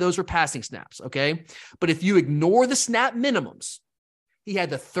 39 of those were passing snaps. Okay. But if you ignore the snap minimums, he had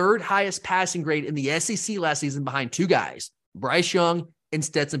the 3rd highest passing grade in the SEC last season behind 2 guys, Bryce Young and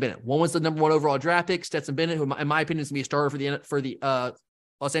Stetson Bennett. One was the number 1 overall draft pick, Stetson Bennett, who in my opinion is going to be a starter for the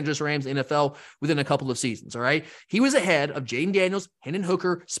Los Angeles Rams, NFL, within a couple of seasons, all right? He was ahead of Jaden Daniels, Hendon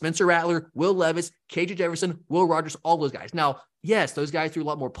Hooker, Spencer Rattler, Will Levis, KJ Jefferson, Will Rogers, all those guys. Now, yes, those guys threw a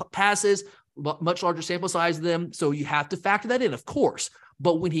lot more passes, much larger sample size of them, so you have to factor that in, of course.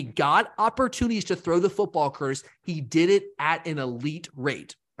 But when he got opportunities to throw the football, Curtis, he did it at an elite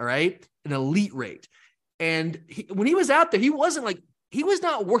rate, all right? An elite rate. And when he was out there, he was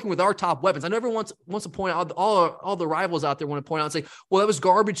not working with our top weapons. I know everyone wants to point out, all the rivals out there want to point out and say, well, that was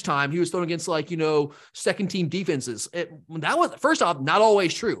garbage time. He was throwing against second team defenses. That was, first off, not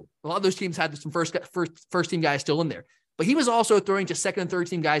always true. A lot of those teams had some first team guys still in there, but he was also throwing to second and third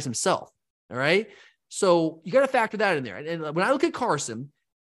team guys himself. All right. So you got to factor that in there. And when I look at Carson,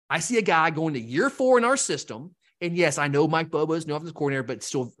 I see a guy going to year 4 in our system. And yes, I know Mike Bobo is no offensive coordinator, but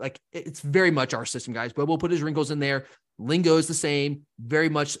still, it's very much our system, guys. Bobo put his wrinkles in there. Lingo is the same, very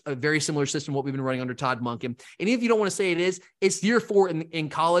much a very similar system to what we've been running under Todd Monken. And even if you don't want to say it is, it's year 4 in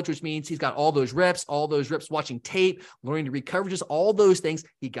college, which means he's got all those reps watching tape, learning to read coverages, all those things.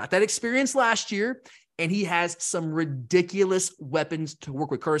 He got that experience last year, and he has some ridiculous weapons to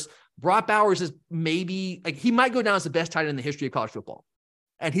work with. Curtis, Brock Bowers is maybe, he might go down as the best tight end in the history of college football.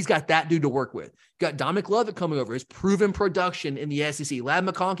 And he's got that dude to work with. Got Dominic Lovett coming over, his proven production in the SEC. Ladd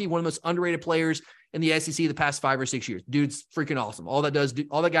McConkey, one of the most underrated players in the SEC the past 5 or 6 years. Dude's freaking awesome. All that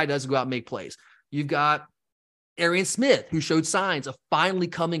guy does is go out and make plays. You've got Arian Smith, who showed signs of finally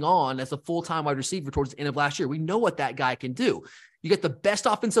coming on as a full-time wide receiver towards the end of last year. We know what that guy can do. You get the best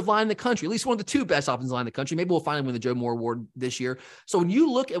offensive line in the country, at least one of the 2 best offensive line in the country. Maybe we'll finally win the Joe Moore Award this year. So when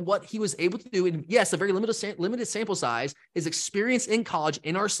you look at what he was able to do, and yes, a very limited sample size, his experience in college,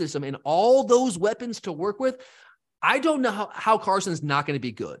 in our system, and all those weapons to work with, I don't know how Carson's not going to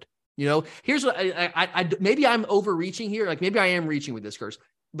be good. Here's what maybe I'm overreaching here. Maybe I am reaching with this, Curse.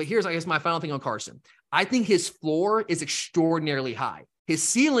 But here's, I guess, my final thing on Carson. I think his floor is extraordinarily high. His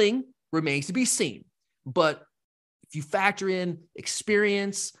ceiling remains to be seen. But if you factor in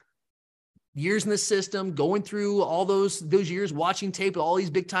experience, years in the system, going through all those years, watching tape with all these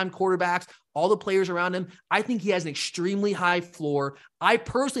big-time quarterbacks, all the players around him, I think he has an extremely high floor. I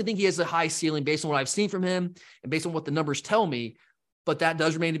personally think he has a high ceiling based on what I've seen from him and based on what the numbers tell me. But that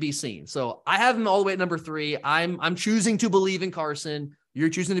does remain to be seen. So I have him all the way at number 3. I'm choosing to believe in Carson. You're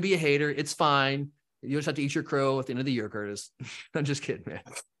choosing to be a hater. It's fine. You just have to eat your crow at the end of the year, Curtis. I'm just kidding, man.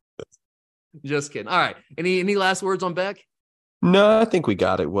 Just kidding. All right. Any last words on Beck? No, I think we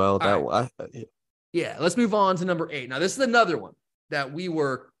got it well. Yeah, let's move on to number 8. Now, this is another one that we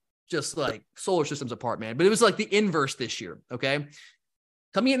were just like solar systems apart, man. But it was like the inverse this year, okay?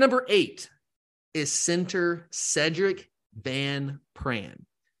 Coming at number 8 is center Cedric Van Pran.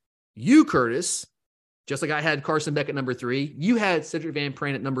 You, Curtis, just like I had Carson Beck at number 3, you had Cedric Van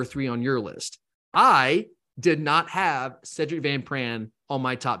Pran at number 3 on your list. I did not have Cedric Van Pran on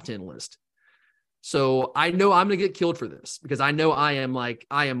my top 10 list. So I know I'm going to get killed for this because I know I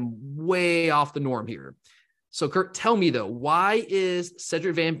am way off the norm here. So Kurt, tell me though, why is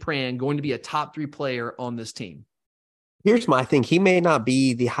Cedric Van Pran going to be a top 3 player on this team? Here's my thing. He may not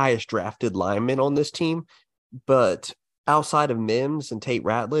be the highest drafted lineman on this team, but outside of Mims and Tate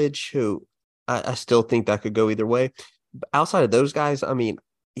Ratledge, who I still think that could go either way. But outside of those guys, I mean,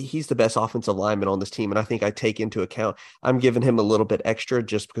 he's the best offensive lineman on this team. And I think I take into account, I'm giving him a little bit extra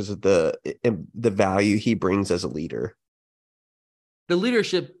just because of the value he brings as a leader. The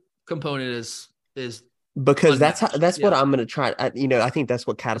leadership component is because that's what Yeah. I'm going to try. I think that's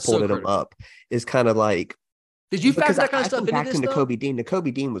what catapulted him critical. up is kind of like, Did you because factor that kind of I stuff think into back this to though? Nakobe Dean.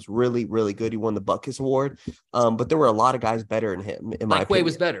 Nakobe Dean was really, really good. He won the Buckus Award. But there were a lot of guys better than him, in my Mike Way opinion.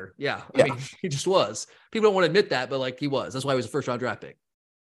 was better. Yeah. I Yeah. mean, he just was. People don't want to admit that, but like he was. That's why he was a first round draft pick.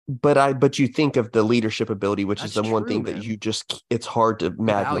 But you think of the leadership ability, which is That's the one true, thing man. that it's hard to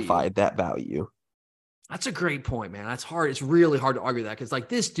magnify that value. That's a great point, man. That's hard. It's really hard to argue that because like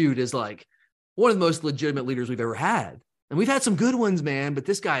this dude is like one of the most legitimate leaders we've ever had. And we've had some good ones, man, but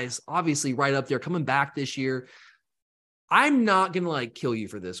this guy is obviously right up there coming back this year. I'm not going to like kill you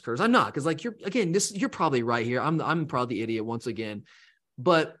for this, Curtis. I'm not. Because like you're probably right here. I'm probably the idiot once again,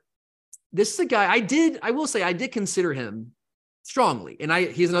 but this is a guy I will say I did consider him strongly. And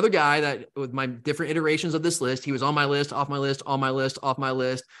he's another guy that with my different iterations of this list, he was on my list, off my list, on my list, off my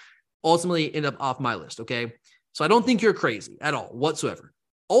list, ultimately end up off my list. Okay. So I don't think you're crazy at all whatsoever.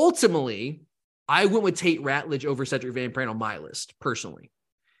 Ultimately, I went with Tate Ratledge over Cedric Van Pran on my list personally.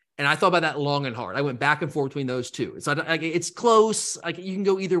 And I thought about that long and hard. I went back and forth between those two. It's close. Like you can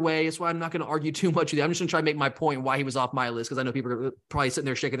go either way. That's why I'm not going to argue too much with you. I'm just going to try to make my point why he was off my list because I know people are probably sitting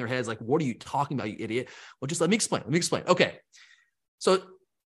there shaking their heads like, what are you talking about, you idiot? Well, just let me explain. Okay. So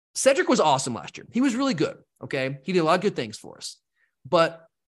Cedric was awesome last year. He was really good. Okay. He did a lot of good things for us. But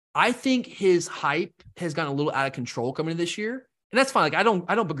I think his hype has gotten a little out of control coming into this year. And that's fine. Like I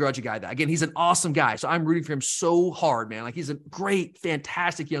don't begrudge a guy that. Again, he's an awesome guy. So I'm rooting for him so hard, man. Like he's a great,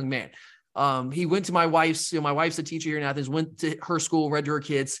 fantastic young man. He went to my wife's a teacher here in Athens, went to her school, read to her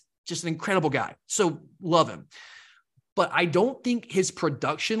kids, just an incredible guy. So love him. But I don't think his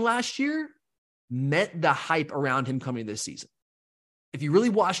production last year met the hype around him coming this season. If you really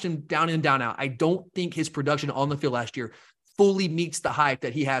watched him down in and down out, I don't think his production on the field last year fully meets the hype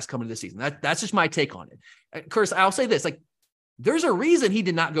that he has coming this season. That's just my take on it. Curtis, I'll say this, like, there's a reason he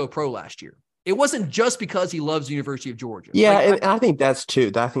did not go pro last year. It wasn't just because he loves the University of Georgia. Yeah, and I think that's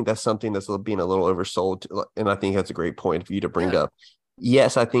too. I think that's something that's being a little oversold, and I think that's a great point for you to bring up.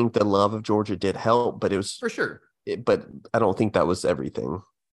 Yes, I think the love of Georgia did help, but it was for sure. But I don't think that was everything.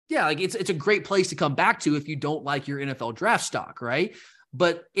 Yeah, like it's a great place to come back to if you don't like your NFL draft stock, right?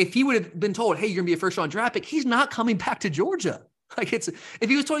 But if he would have been told, "Hey, you're gonna be a first-round draft pick," he's not coming back to Georgia. Like if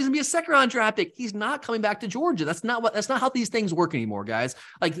he was told he's gonna be a second-round draft pick, he's not coming back to Georgia. That's not how these things work anymore, guys.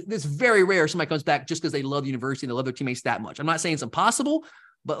 Like it's very rare somebody comes back just because they love the university and they love their teammates that much. I'm not saying it's impossible,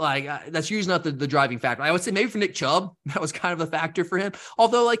 but like that's usually not the driving factor. I would say maybe for Nick Chubb, that was kind of a factor for him.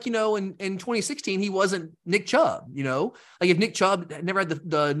 Although, like in 2016, he wasn't Nick Chubb. Like if Nick Chubb never had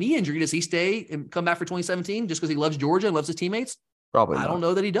the knee injury, does he stay and come back for 2017 just because he loves Georgia and loves his teammates? Probably not. I don't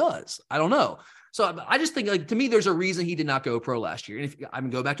know that he does. I don't know. So I just think, like, to me, there's a reason he did not go pro last year. And if I'm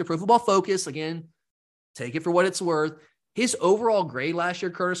going to go back to Pro Football Focus again, take it for what it's worth. His overall grade last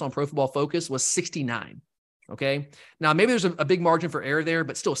year, Curtis, on Pro Football Focus was 69. Okay. Now, maybe there's a big margin for error there,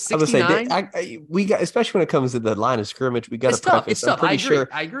 but still 69. We got, especially when it comes to the line of scrimmage, we got to preface. It's tough. I agree.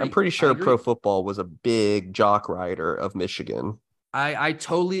 I'm pretty sure Pro Football was a big jock rider of Michigan. I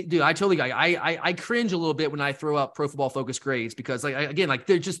totally do. I cringe a little bit when I throw up Pro Football Focus grades because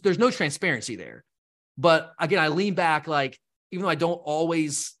there's no transparency there. But again, I lean back, like, even though I don't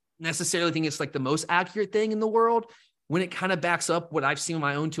always necessarily think it's like the most accurate thing in the world, when it kind of backs up what I've seen with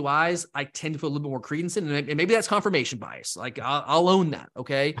my own two eyes, I tend to put a little bit more credence in, and maybe that's confirmation bias. Like I'll own that.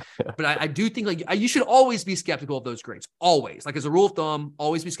 Okay. But I do think you should always be skeptical of those grades. Always. Like as a rule of thumb,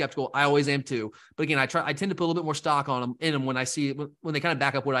 always be skeptical. I always am too. But again, I tend to put a little bit more stock on them when I see when they kind of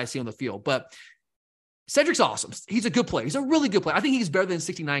back up what I see on the field. But Cedric's awesome. He's a good player. He's a really good player. I think he's better than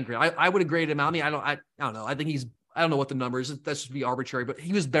 69 grade. I would have graded him out. I mean, I don't know. I don't know what the number is. That's just be arbitrary, but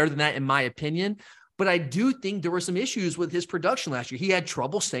he was better than that in my opinion. But I do think there were some issues with his production last year. He had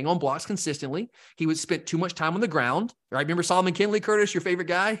trouble staying on blocks consistently. He would spend too much time on the ground. Right? Remember Solomon Kinley, Curtis, your favorite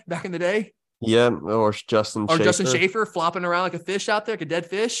guy back in the day? Yeah, or Justin Schaefer flopping around like a fish out there, like a dead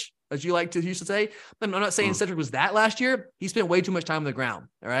fish, as you used to say. I'm not saying Cedric was that last year. He spent way too much time on the ground.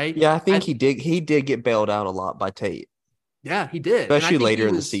 All right. Yeah, I think he did. He did get bailed out a lot by Tate. Yeah, he did, especially later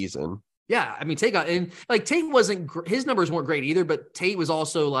in the season. Yeah, I mean, Tate wasn't. His numbers weren't great either, but Tate was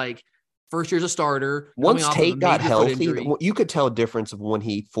also like first year as a starter. Once Tate got healthy, you could tell a difference of when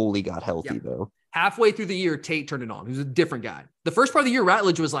he fully got healthy, though. Halfway through the year, Tate turned it on. He was a different guy. The first part of the year,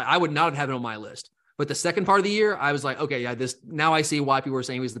 Ratledge was like, I would not have had him on my list. But the second part of the year, I was like, okay, yeah, now I see why people were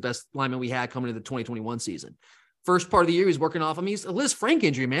saying he was the best lineman we had coming into the 2021 season. First part of the year, he's working off him. He's a Liz Frank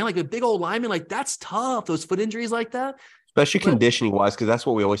injury, man. Like a big old lineman, like that's tough. Those foot injuries like that. Especially conditioning wise, because that's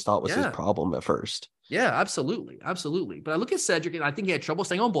what we always thought was his problem at first. Yeah, absolutely. Absolutely. But I look at Cedric, and I think he had trouble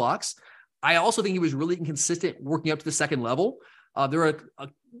staying on blocks. I also think he was really inconsistent working up to the second level. There were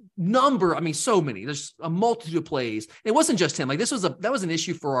so many. There's a multitude of plays. It wasn't just him. Like that was an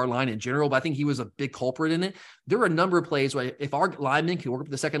issue for our line in general, but I think he was a big culprit in it. There were a number of plays where if our linemen could work up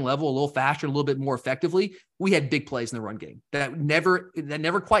the second level a little faster, a little bit more effectively, we had big plays in the run game that never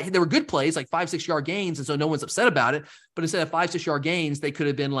quite, there were good plays, like 5-6 yard gains. And so no one's upset about it, but instead of 5-6 yard gains, they could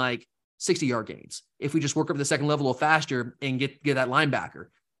have been like 60-yard gains if we just work up the second level a little faster and get that linebacker.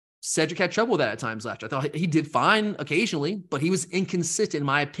 Cedric had trouble with that at times last year. I thought he did fine occasionally, but he was inconsistent, in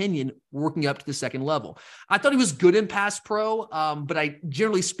my opinion, working up to the second level. I thought he was good in pass pro, but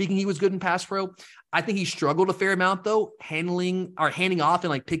generally speaking, he was good in pass pro. I think he struggled a fair amount, though, handing off and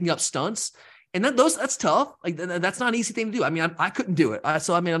like picking up stunts. And that's tough. Like that's not an easy thing to do. I mean, I couldn't do it.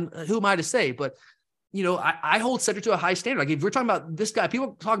 Who am I to say? But, I hold Cedric to a high standard. Like if we're talking about this guy,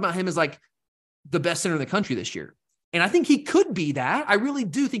 people talk about him as like the best center in the country this year. And I think he could be that. I really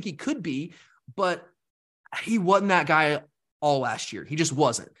do think he could be, but he wasn't that guy all last year. He just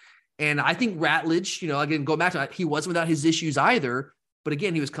wasn't. And I think Ratledge, again, going back to that, he wasn't without his issues either. But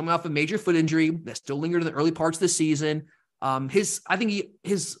again, he was coming off a major foot injury that still lingered in the early parts of the season. His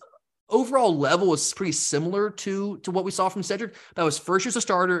overall level was pretty similar to what we saw from Cedric. That was first year as a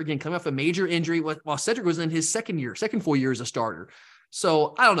starter, again, coming off a major injury, while Cedric was in his second full year as a starter.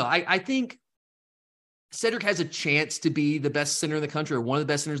 So I don't know. I think Cedric has a chance to be the best center in the country or one of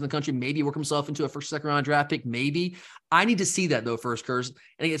the best centers in the country, maybe work himself into a first, second round draft pick. Maybe. I need to see that though first, Curse.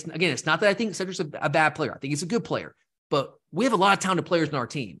 And it's not that I think Cedric's a bad player. I think he's a good player, but we have a lot of talented players in our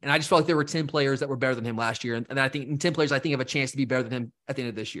team. And I just felt like there were 10 players that were better than him last year. And I think 10 players, I think have a chance to be better than him at the end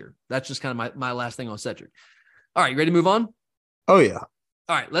of this year. That's just kind of my last thing on Cedric. All right. You ready to move on? Oh yeah.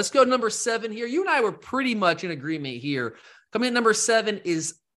 All right. Let's go to number 7 here. You and I were pretty much in agreement here. Coming at number 7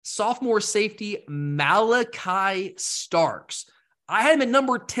 is sophomore safety Malachi Starks. I had him at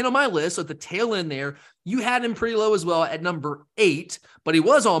number 10 on my list, so at the tail end there. You had him pretty low as well at number 8, but he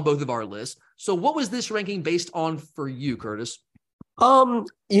was on both of our lists. So what was this ranking based on for you, Curtis?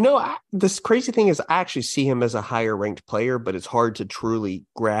 This crazy thing is I actually see him as a higher ranked player, but it's hard to truly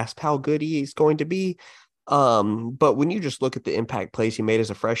grasp how good he's going to be. But when you just look at the impact plays he made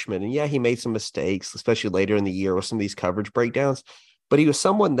as a freshman, and yeah, he made some mistakes, especially later in the year with some of these coverage breakdowns. But he was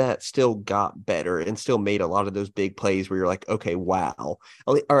someone that still got better and still made a lot of those big plays where you're like, okay, wow.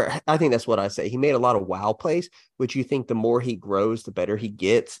 Or I think that's what I say. He made a lot of wow plays, which you think the more he grows, the better he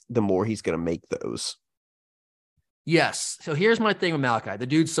gets, the more he's going to make those. Yes. So here's my thing with Malachi. The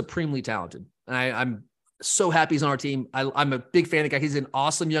dude's supremely talented. And I'm so happy he's on our team. I'm a big fan of the guy. He's an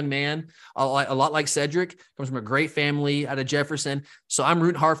awesome young man, a lot like Cedric, comes from a great family out of Jefferson. So I'm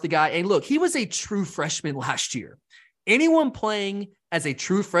rooting hard for the guy. And look, he was a true freshman last year. Anyone playing as a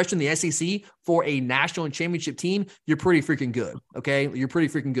true freshman in the SEC for a national and championship team, you're pretty freaking good. Okay. You're pretty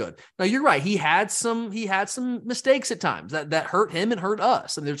freaking good. Now you're right. He had some mistakes at times that hurt him and hurt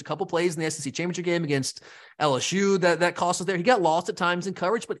us. And there's a couple plays in the SEC championship game against LSU that cost us there. He got lost at times in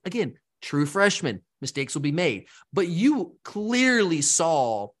coverage, but again, true freshman, mistakes will be made, but you clearly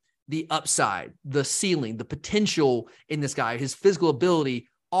saw the upside, the ceiling, the potential in this guy, his physical ability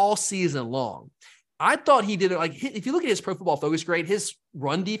all season long. I thought he did it. Like, if you look at his Pro Football Focus grade, his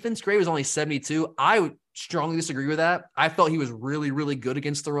run defense grade was only 72. I would strongly disagree with that. I felt he was really, really good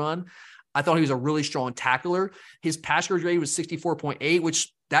against the run. I thought he was a really strong tackler. His pass grade was 64.8,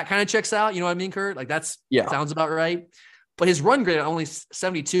 which that kind of checks out. You know what I mean, Kurt? Like sounds about right. But his run grade only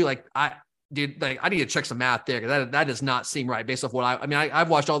 72. Like I need to check some math there because that does not seem right based off what I've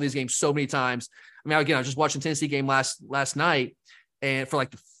watched all these games so many times. I was just watching Tennessee game last night and for like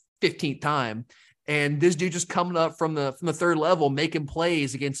the 15th time. And this dude just coming up from the third level, making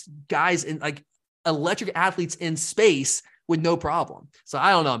plays against guys in like electric athletes in space with no problem. So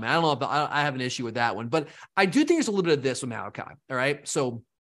I don't know, man. I don't know if I have an issue with that one, but I do think there's a little bit of this with Malachi. All right. So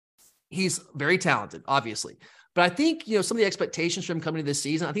he's very talented, obviously, but I think, some of the expectations from him coming to this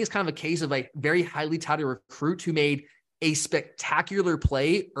season, I think it's kind of a case of a very highly touted recruit who made a spectacular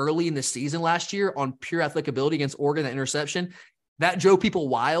play early in the season last year on pure athletic ability against Oregon, that interception. That drove people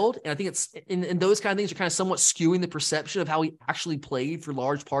wild. And I think it's in those kind of things are kind of somewhat skewing the perception of how he actually played for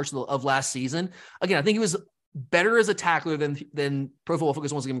large parts of last season. Again, I think he was better as a tackler than Pro Football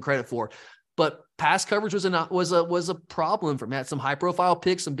Focus wants to give him credit for. But pass coverage was a problem for him. He had some high profile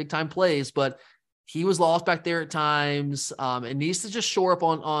picks, some big time plays, but he was lost back there at times. And needs to just shore up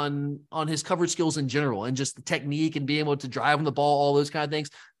on his coverage skills in general and just the technique and being able to drive on the ball, all those kind of things.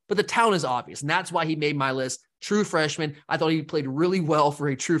 But the talent is obvious, and that's why he made my list. True freshman. I thought he played really well for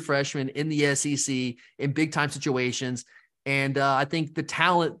a true freshman in the SEC in big time situations. And I think the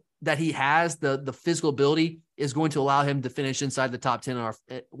talent that he has, the physical ability, is going to allow him to finish inside the top 10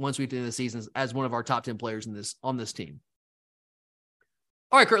 once we get into the season as one of our top 10 players on this team.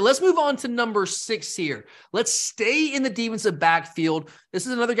 All right, Kurt, let's move on to number 6 here. Let's stay in the defensive backfield. This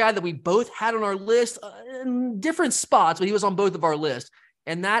is another guy that we both had on our list in different spots, but he was on both of our lists.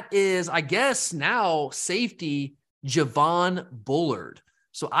 And that is, I guess, now safety Javon Bullard.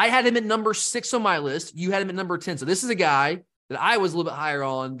 So I had him at number 6 on my list. You had him at number 10. So this is a guy that I was a little bit higher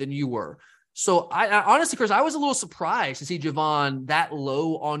on than you were. So I honestly, Chris, I was a little surprised to see Javon that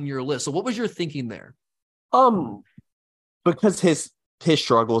low on your list. So what was your thinking there? Because his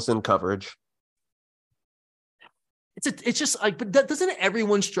struggles in coverage. It's just like, but doesn't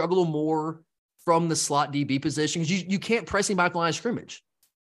everyone struggle more from the slot DB position? Because you can't press him back line of scrimmage.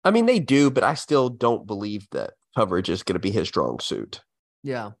 I mean, they do, but I still don't believe that coverage is going to be his strong suit.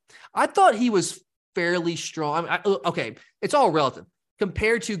 Yeah. I thought he was fairly strong. Okay, it's all relative.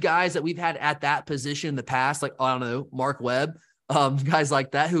 Compared to guys that we've had at that position in the past, like, I don't know, Mark Webb, guys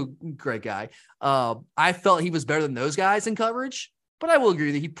like that, who, great guy. I felt he was better than those guys in coverage. But I will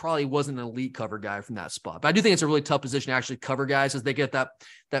agree that he probably wasn't an elite cover guy from that spot. But I do think it's a really tough position to actually cover guys as they get that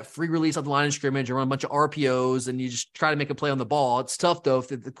free release off the line of scrimmage and run a bunch of RPOs and you just try to make a play on the ball. It's tough, though, if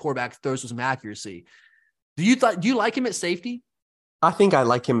the quarterback throws with some accuracy. Do you like him at safety? I think I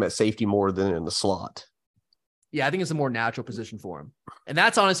like him at safety more than in the slot. Yeah, I think it's a more natural position for him. And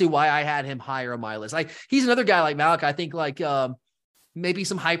that's honestly why I had him higher on my list. Like, he's another guy like Malik. I think maybe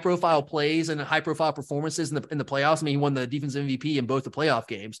some high profile plays and high profile performances in the playoffs. I mean, he won the defensive MVP in both the playoff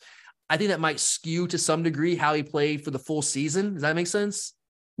games. I think that might skew to some degree how he played for the full season. Does that make sense?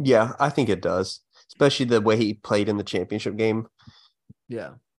 Yeah, I think it does, especially the way he played in the championship game.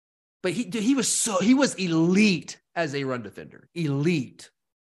 Yeah. But he was elite as a run defender. Elite.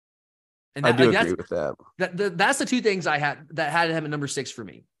 And I do agree with that. That's the two things I had that had him at number 6 for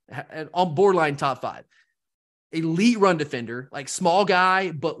me, on borderline top 5. Elite run defender, like small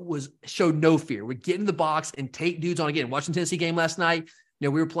guy, but showed no fear. Would get in the box and take dudes on. Again, watching Tennessee game last night, we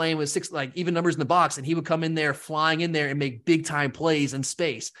were playing with 6, like, even numbers in the box, and he would come in there, flying in there and make big time plays in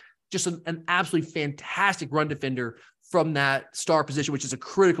space. Just an absolutely fantastic run defender from that star position, which is a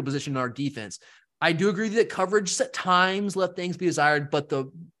critical position in our defense. I do agree that coverage at times left things be desired, but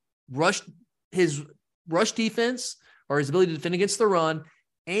his rush defense, or his ability to defend against the run,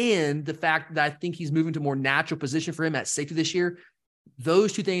 and the fact that I think he's moving to a more natural position for him at safety this year,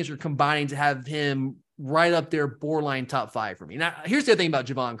 those two things are combining to have him right up there, borderline top 5 for me. Now, here's the other thing about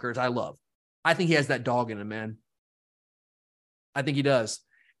Javon Curtis I think he has that dog in him, man. I think he does.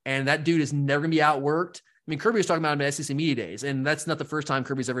 And that dude is never going to be outworked. I mean, Kirby was talking about him at SEC Media Days, and that's not the first time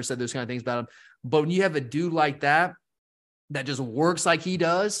Kirby's ever said those kind of things about him. But when you have a dude like that just works like he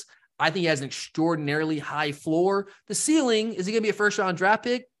does, I think he has an extraordinarily high floor. The ceiling, is he going to be a first-round draft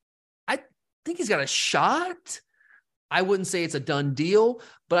pick? I think he's got a shot. I wouldn't say it's a done deal,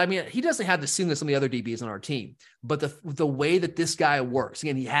 but I mean, he doesn't have the ceiling of some of the other DBs on our team. But the way that this guy works,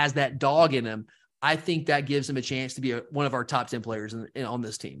 again, he has that dog in him. I think that gives him a chance to be one of our top 10 players on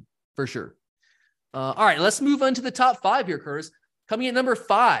this team, for sure. All right, let's move on to the top 5 here, Curtis. Coming at number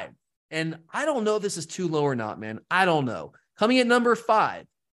 5, and I don't know if this is too low or not, man. I don't know. Coming at number 5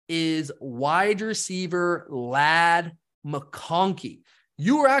 is wide receiver Ladd McConkey.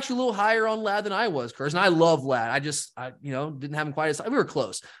 You were actually a little higher on Ladd than I was, Curtis, and I love Ladd. I didn't have him quite as high. We were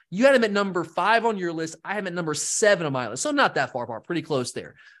close. You had him at number 5 on your list. I have him at number 7 on my list, so not that far apart, pretty close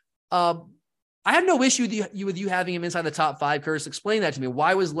there. I have no issue with you having him inside the top 5, Curtis. Explain that to me.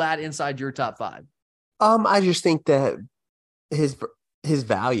 Why was Ladd inside your top 5? I just think that his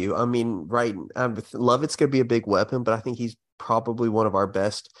value. I mean, right. Lovett's going to be a big weapon, but I think he's probably one of our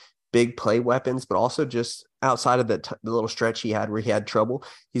best big play weapons. But also, just outside of the little stretch he had where he had trouble,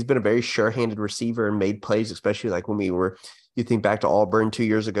 he's been a very sure-handed receiver and made plays, especially like when you think back to Auburn 2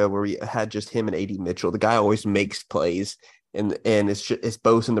 years ago where we had just him and A.D. Mitchell. The guy always makes plays. And it's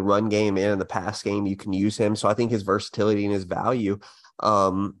both in the run game and in the pass game you can use him. So I think his versatility and his value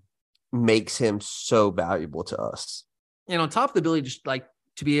makes him so valuable to us. And on top of the ability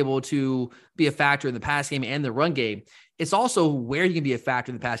to be able to be a factor in the pass game and the run game, it's also where he can be a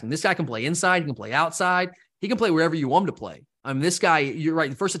factor in the pass game. This guy can play inside, he can play outside, he can play wherever you want him to play. I mean, this guy, you're right,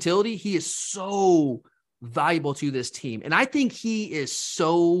 the versatility, he is so valuable to this team. And I think he is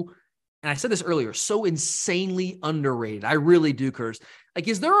so, and I said this earlier, so insanely underrated. I really do, Curtis. Like,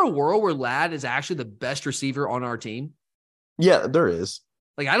 is there a world where Ladd is actually the best receiver on our team? Yeah, there is.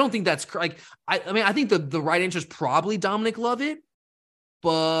 Like, I don't think that's like, I mean, I think the right answer is probably Dominic Lovett,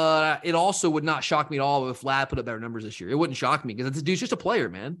 but it also would not shock me at all if Ladd put up better numbers this year. It wouldn't shock me because this dude's just a player,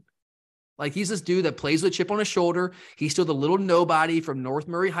 man. Like, he's this dude that plays with a chip on his shoulder. He's still the little nobody from North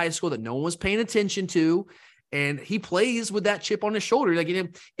Murray High School that no one was paying attention to. And he plays with that chip on his shoulder. Like,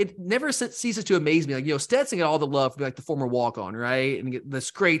 it never ceases to amaze me. Like, Stetson got all the love for like the former walk-on, right? And get this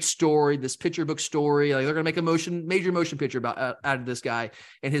great story, this picture book story. Like, they're going to make a major motion picture about out of this guy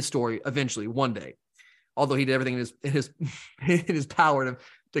and his story eventually one day. Although he did everything in his power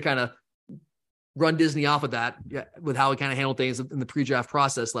to kind of run Disney off of that, with how he kind of handled things in the pre-draft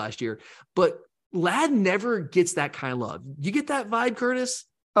process last year. But Ladd never gets that kind of love. You get that vibe, Curtis?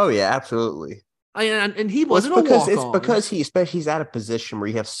 Oh yeah, absolutely. And he wasn't a walk-on. It's because he's at a position where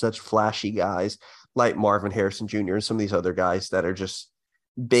you have such flashy guys like Marvin Harrison Jr. and some of these other guys that are just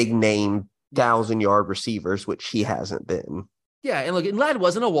big name 1,000-yard receivers, which he hasn't been. Yeah, and look, Ladd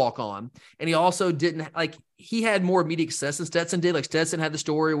wasn't a walk-on, and he also didn't he had more immediate success than Stetson did. Like, Stetson had the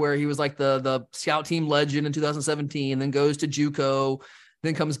story where he was like the scout team legend in 2017, then goes to JUCO,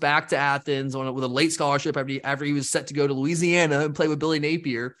 then comes back to Athens with a late scholarship after he was set to go to Louisiana and play with Billy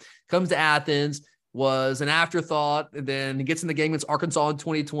Napier. Comes to Athens, was an afterthought, and then he gets in the game against Arkansas in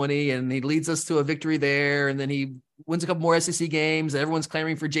 2020, and he leads us to a victory there, and then he wins a couple more SEC games. Everyone's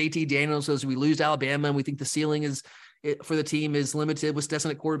clamoring for JT Daniels because we lose to Alabama, and we think the ceiling for the team is limited with Stetson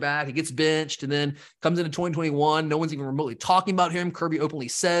at quarterback. He gets benched and then comes into 2021. No one's even remotely talking about him. Kirby openly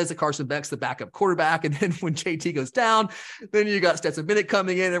says that Carson Beck's the backup quarterback. And then when JT goes down, then you got Stetson Bennett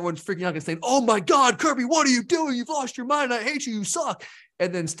coming in. Everyone's freaking out and saying, "Oh my God, Kirby, what are you doing? You've lost your mind. I hate you. You suck."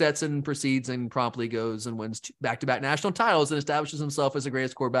 And then Stetson proceeds and promptly goes and wins back-to-back national titles and establishes himself as the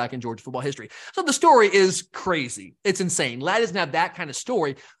greatest quarterback in Georgia football history. So the story is crazy. It's insane. Ladd doesn't have that kind of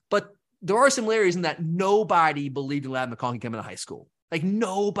story, but there are similarities in that nobody believed in Ladd McConkey coming to high school. Like,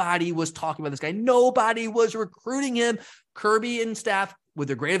 nobody was talking about this guy. Nobody was recruiting him. Kirby and staff, with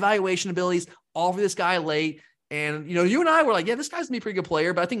their great evaluation abilities, offer this guy late. And, you and I were like, yeah, this guy's gonna be a pretty good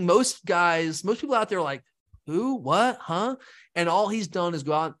player. But I think most people out there are like, who, what, huh? And all he's done is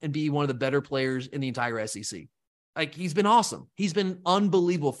go out and be one of the better players in the entire SEC. Like, he's been awesome. He's been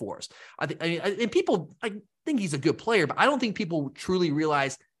unbelievable for us. I think he's a good player, but I don't think people truly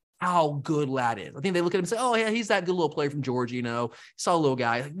realize how good Ladd is. I think they look at him and say, "Oh yeah, he's that good little player from Georgia, saw a little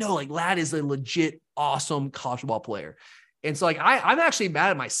guy." Like, no, like, Ladd is a legit awesome college football player. And so, like, I'm actually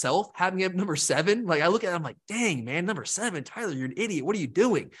mad at myself having him number 7. Like, I look at him, I'm like, dang, man, number 7, Tyler, you're an idiot. What are you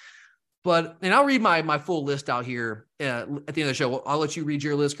doing? And I'll read my full list out here at the end of the show. I'll let you read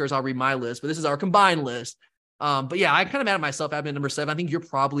your list, Curtis. I'll read my list, but this is our combined list. But yeah, I kind of mad at myself having number 7. I think you're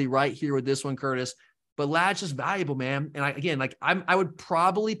probably right here with this one, Curtis. But Ladd's just valuable, man. And I would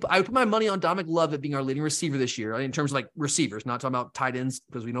put my money on Dominic Lovett being our leading receiver this year, in terms of like receivers, not talking about tight ends,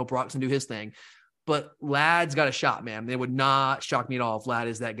 because we know Brock's can do his thing. But Ladd's got a shot, man. It would not shock me at all if Ladd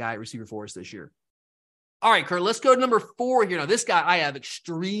is that guy at receiver for us this year. All right, Kurt, let's go to number 4 here. Now, this guy I have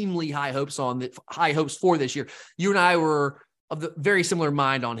extremely high hopes for this year. You and I were of the very similar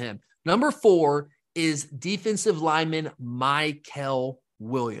mind on him. Number 4 is defensive lineman Mykel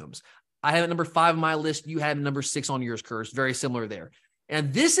Williams. I have it number 5 on my list. You had number 6 on yours, Curtis. Very similar there.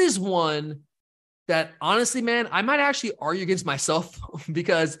 And this is one that, honestly, man, I might actually argue against myself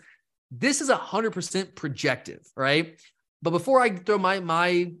because this is 100% projective, right? But before I throw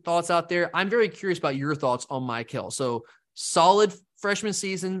my thoughts out there, I'm very curious about your thoughts on Mykel. So, solid freshman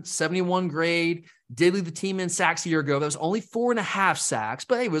season, 71 grade, did lead the team in sacks a year ago. That was only 4.5 sacks,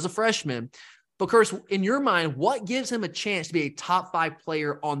 but hey, he was a freshman. But Curtis, in your mind, what gives him a chance to be a top 5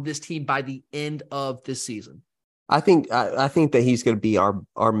 player on this team by the end of this season? I think that he's going to be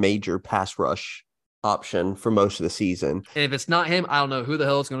our major pass rush option for most of the season. And if it's not him, I don't know who the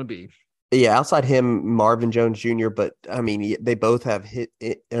hell it's going to be. Yeah, outside him, Marvin Jones Jr., but I mean, they both have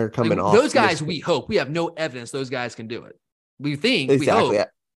are coming off. Those guys, we hope. We have no evidence those guys can do it. We think, exactly. We hope.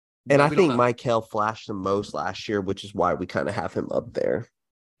 And I think Mykel flashed the most last year, which is why we kind of have him up there.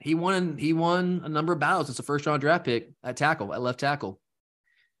 He won a number of battles. It's a first-round draft pick at left tackle.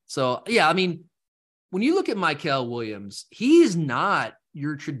 So, yeah, I mean, when you look at Mykel Williams, he is not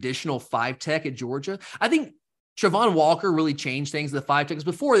your traditional 5 tech at Georgia. I think Travon Walker really changed things, the 5 techs.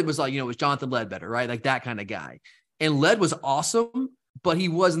 Before it was like, it was Jonathan Ledbetter, right? Like that kind of guy. And Led was awesome, but he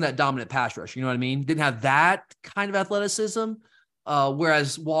wasn't that dominant pass rush. You know what I mean? Didn't have that kind of athleticism.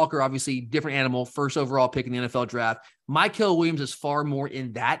 Whereas Walker, obviously different animal, first overall pick in the NFL draft. Mykel Williams is far more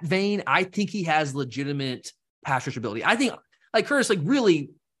in that vein. I think he has legitimate pass rush ability. I think, like Curtis, like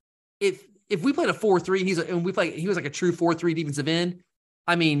really, if we played a 4-3, he was like a true 4-3 defensive end.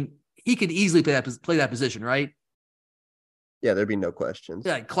 I mean, he could easily play that position, right? Yeah, there'd be no questions.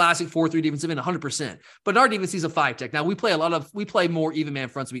 Yeah, classic 4-3 defensive end, 100%. But in our defense, he's a 5 tech. Now we play more even man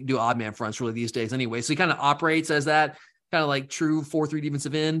fronts. We can do odd man fronts really these days anyway. So he kind of operates as that kind of like true 4-3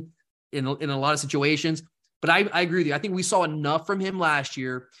 defensive end in a lot of situations. But I agree with you. I think we saw enough from him last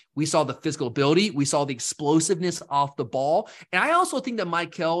year. We saw the physical ability. We saw the explosiveness off the ball. And I also think that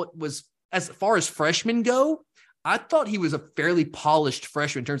Michael was, as far as freshmen go, I thought he was a fairly polished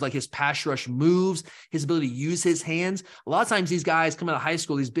freshman in terms of like his pass rush moves, his ability to use his hands. A lot of times these guys come out of high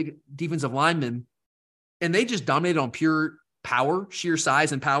school, these big defensive linemen, and they just dominated on pure power, sheer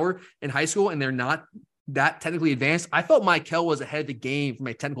size and power in high school, and they're not that technically advanced. I felt Michael was ahead of the game from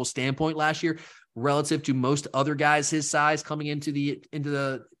a technical standpoint last year relative to most other guys his size coming into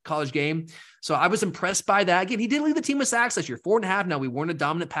the college game. So I was impressed by that. Again, he did lead the team with sacks last year, 4.5. Now, we weren't a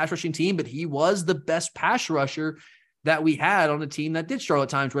dominant pass rushing team, but he was the best pass rusher that we had on a team that did struggle at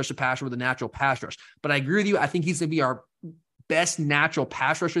times to rush the passer with a natural pass rush. But I agree with you. I think he's going to be our best natural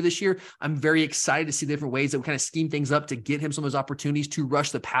pass rusher this year. I'm very excited to see the different ways that we kind of scheme things up to get him some of those opportunities to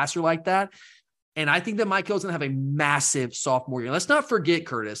rush the passer like that. And I think that Michael's going to have a massive sophomore year. Let's not forget,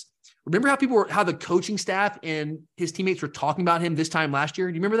 Curtis. Remember how the coaching staff and his teammates were talking about him this time last year?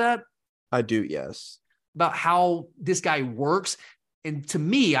 Do you remember that? I do, yes. About how this guy works. And to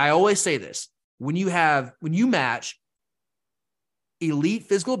me, I always say this, when you match elite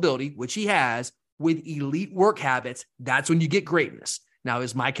physical ability, which he has, with elite work habits, that's when you get greatness. Now,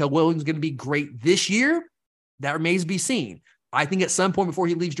 is Michael Williams going to be great this year? That remains to be seen. I think at some point before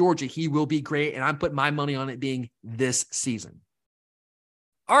he leaves Georgia, he will be great, and I'm putting my money on it being this season.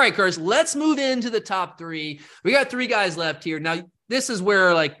 All right, Curtis, let's move into the top three. We got 3 guys left here. Now, this is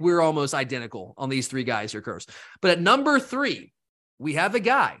where we're almost identical on these 3 guys here, Curtis. But at number 3, we have a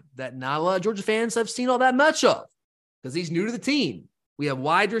guy that not a lot of Georgia fans have seen all that much of because he's new to the team. We have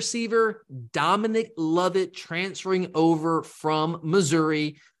wide receiver Dominic Lovett transferring over from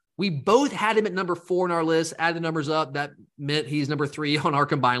Missouri. We both had him at number 4 in our list. Add the numbers up. That meant he's number 3 on our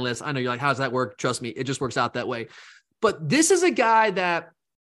combined list. I know you're like, how does that work? Trust me, it just works out that way. But this is a guy that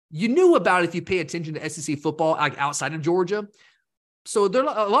you knew about if you pay attention to SEC football outside of Georgia. So there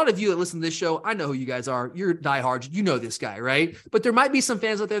are a lot of you that listen to this show. I know who you guys are. You're diehards. You know this guy, right? But there might be some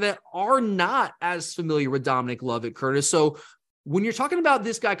fans out there that are not as familiar with Dominic Lovett, Curtis. So when you're talking about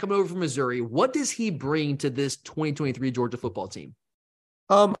this guy coming over from Missouri, what does he bring to this 2023 Georgia football team?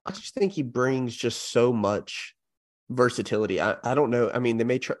 I just think he brings just so much versatility. I don't know. I mean, they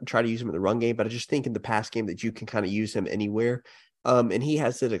may try to use him in the run game, but I just think in the pass game that you can kind of use him anywhere. And he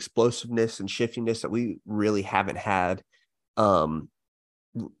has that explosiveness and shiftiness that we really haven't had. I've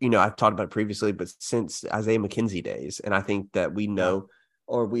talked about it previously, but since Isaiah McKenzie days, and I think that we know,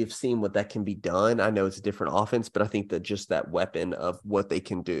 or we've seen what that can be done. I know it's a different offense, but I think that just that weapon of what they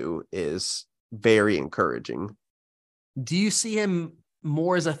can do is very encouraging. Do you see him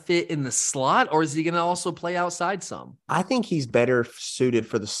more as a fit in the slot, or is he going to also play outside some? I think he's better suited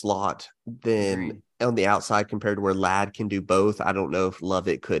for the slot than on the outside compared to where Ladd can do both. I don't know if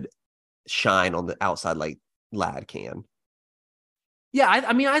Lovett could shine on the outside like Ladd can. Yeah,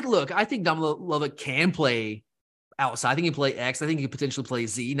 I think Dominic Lovett can play outside. I think he can play X. I think he could potentially play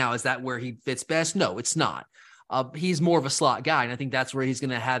Z. Now, is that where he fits best? No, it's not. He's more of a slot guy, and I think that's where he's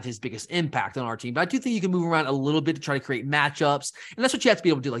going to have his biggest impact on our team. But I do think you can move around a little bit to try to create matchups, and that's what you have to be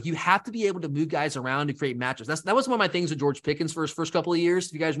able to do. Like, you have to be able to move guys around to create matchups. That was one of my things with George Pickens for his first couple of years.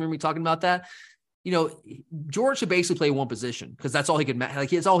 If you guys remember me talking about that, George should basically play one position because that's all he could.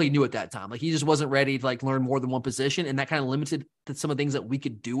 It's all he knew at that time. Like, he just wasn't ready to learn more than one position, and that kind of limited some of the things that we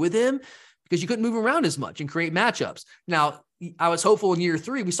could do with him because you couldn't move around as much and create matchups. Now, I was hopeful in year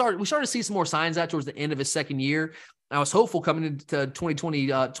 3. We started to see some more signs out towards the end of his second year. I was hopeful coming into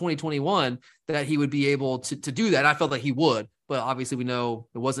 2021 that he would be able to do that. I felt like he would, but obviously we know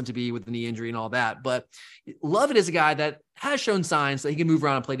it wasn't to be with the knee injury and all that. But Lovett is a guy that has shown signs that he can move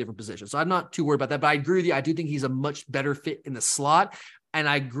around and play different positions. So I'm not too worried about that, but I agree with you. I do think he's a much better fit in the slot. And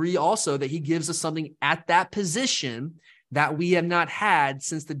I agree also that he gives us something at that position that we have not had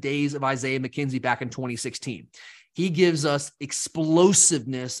since the days of Isaiah McKenzie back in 2016. He gives us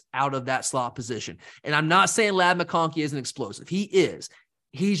explosiveness out of that slot position. And I'm not saying Ladd McConkey isn't explosive. He is.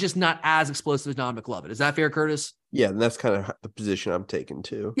 He's just not as explosive as Dominic Lovett. Is that fair, Curtis? Yeah, and that's kind of the position I'm taking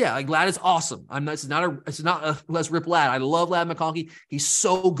too. Yeah, Ladd is awesome. It's not a let's rip Ladd. I love Ladd McConkey. He's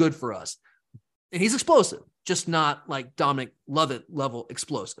so good for us. And he's explosive, just not like Dominic Lovett level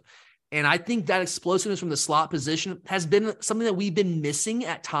explosive. And I think that explosiveness from the slot position has been something that we've been missing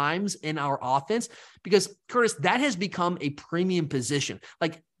at times in our offense because, Curtis, that has become a premium position.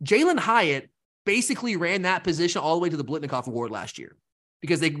 Like, Jalen Hyatt basically ran that position all the way to the Blitnikoff Award last year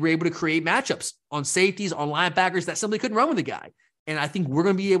because they were able to create matchups on safeties, on linebackers that simply couldn't run with the guy. And I think we're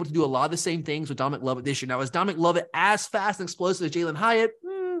going to be able to do a lot of the same things with Dominic Lovett this year. Now, is Dominic Lovett as fast and explosive as Jalen Hyatt?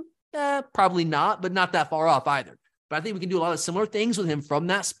 Probably not, but not that far off either. But I think we can do a lot of similar things with him from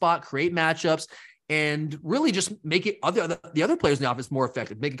that spot, create matchups. and really just make it the other players in the offense more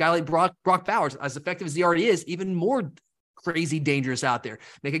effective. Make a guy like Brock Bowers as effective as he already is, even more crazy dangerous out there.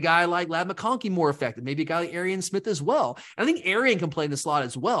 Make a guy like Ladd McConkey more effective. Maybe a guy like Arian Smith as well. And I think Arian can play in the slot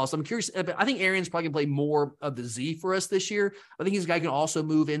as well. So I'm curious. I think Arian's probably going to play more of the Z for us this year. I think he's a guy who can also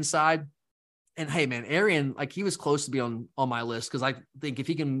move inside. And hey, man, Arian, like he was close to be on my list because I think if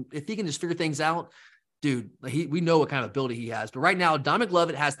he can just figure things out, dude, we know what kind of ability he has. But right now, Dominic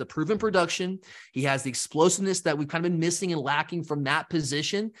Lovett has the proven production. He has the explosiveness that we've kind of been missing and lacking from that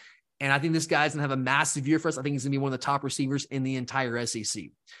position. And I think this guy's going to have a massive year for us. I think he's going to be one of the top receivers in the entire SEC.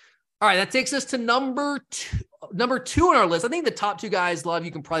 All right, that takes us to number two on our list. I think the top two guys, a lot of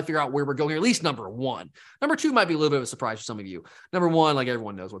you can probably figure out where we're going here, at least number one. Number two might be a little bit of a surprise for some of you. Number one, like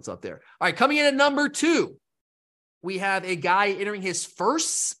everyone knows what's up there. All right, coming in at number two, we have a guy entering his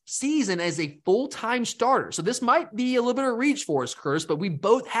first season as a full-time starter. So this might be a little bit of a reach for us, Curtis, but we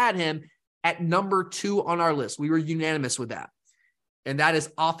both had him at number two on our list. We were unanimous with that. And that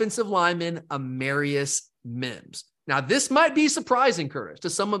is offensive lineman Amarius Mims. Now, this might be surprising, Curtis, to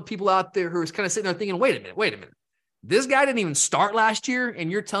some of the people out there who are kind of sitting there thinking, wait a minute. This guy didn't even start last year,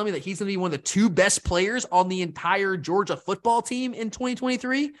 and you're telling me that he's going to be one of the two best players on the entire Georgia football team in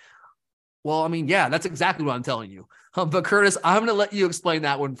 2023? Well, I mean, yeah, that's exactly what I'm telling you. But Curtis, I'm going to let you explain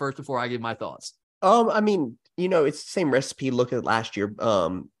that one first before I give my thoughts. I mean, it's the same recipe. Look at last year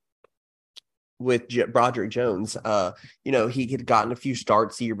with Broderick Jones. He had gotten a few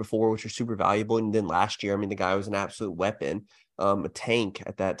starts the year before, which are super valuable. And then last year, I mean, the guy was an absolute weapon, a tank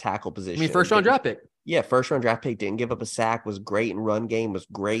at that tackle position. I mean, first-round draft pick. Yeah, first-round draft pick, didn't give up a sack, was great in run game, was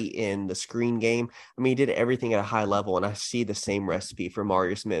great in the screen game. I mean, he did everything at a high level, and I see the same recipe for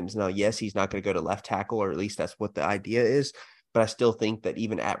Amarius Mims. Now, yes, he's not going to go to left tackle, or at least that's what the idea is, but I still think that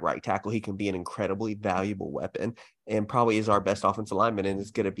even at right tackle, he can be an incredibly valuable weapon and probably is our best offensive lineman and is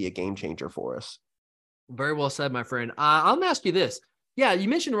going to be a game changer for us. Very well said, my friend. I'm going to ask you this. Yeah, you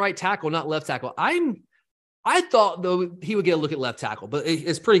mentioned right tackle, not left tackle. I thought, though, he would get a look at left tackle, but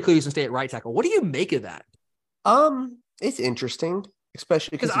it's pretty clear he's going to stay at right tackle. What do you make of that? It's interesting,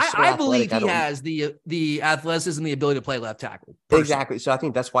 especially because I believe he has the athleticism, the ability to play left tackle. Personally. Exactly. So I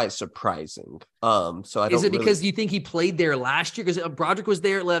think that's why it's surprising. Is it because you think he played there last year? Because Broderick was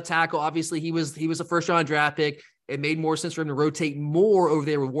there at left tackle. Obviously, he was a first-round draft pick. It made more sense for him to rotate more over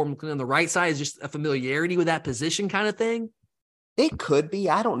there with Warren McClendon on the right side. Is just a familiarity with that position kind of thing. It could be.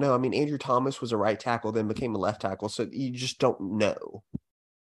 I don't know. I mean, Andrew Thomas was a right tackle, then became a left tackle. So you just don't know.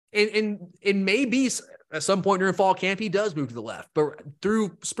 And maybe at some point during fall camp, he does move to the left. But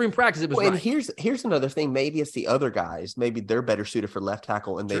through spring practice, it was right. And here's another thing. Maybe it's the other guys. Maybe they're better suited for left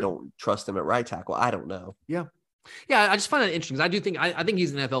tackle and they don't trust them at right tackle. I don't know. Yeah. Yeah, I just find that interesting because I do think I think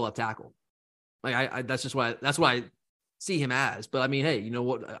he's an NFL left tackle. Like that's what I see him as. But I mean, hey, you know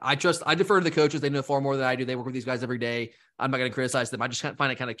what? I defer to the coaches. They know far more than I do. They work with these guys every day. I'm not going to criticize them. I just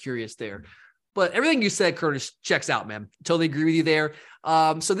find it kind of curious there. But everything you said, Curtis, checks out, man. Totally agree with you there.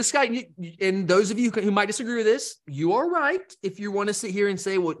 So this guy, and those of you who might disagree with this, you are right. If you want to sit here and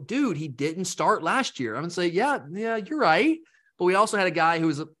say, well, dude, he didn't start last year. I'm going to say, yeah, you're right. But we also had a guy who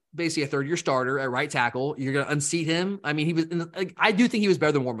was basically a third-year starter at right tackle. You're going to unseat him. I mean, I do think he was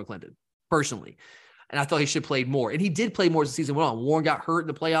better than Warren McClendon, personally. And I thought he should have played more. And he did play more as the season went on. Warren got hurt in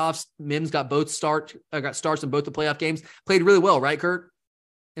the playoffs. Mims got starts in both the playoff games. Played really well, right, Kurt?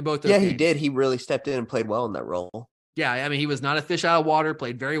 In both those games. He did. He really stepped in and played well in that role. Yeah, I mean, he was not a fish out of water,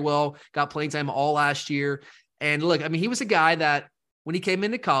 played very well, got playing time all last year. And look, I mean, he was a guy that when he came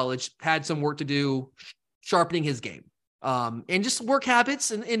into college had some work to do sharpening his game and just work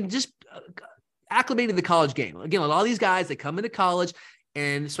habits and just acclimated to the college game. Again, a lot of these guys, they come into college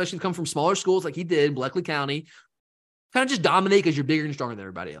and especially come from smaller schools like he did, Bleckley County, kind of just dominate because you're bigger and stronger than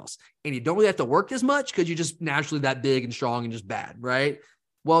everybody else. And you don't really have to work as much because you're just naturally that big and strong and just bad, right?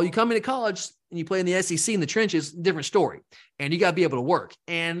 Well, you come into college and you play in the SEC in the trenches, different story. And you got to be able to work.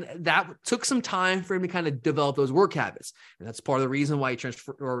 And that took some time for him to kind of develop those work habits. And that's part of the reason why he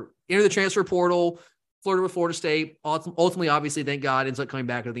entered the transfer portal, flirted with Florida State. Ultimately, obviously, thank God, ends up coming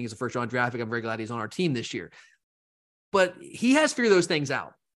back. I think he's a first-round draft pick. I'm very glad he's on our team this year. But he has figured those things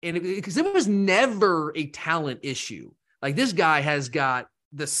out. And because it was never a talent issue. Like, this guy has got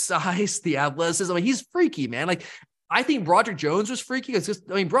the size, the athleticism. I mean, he's freaky, man. Like, I think Broderick Jones was freaky.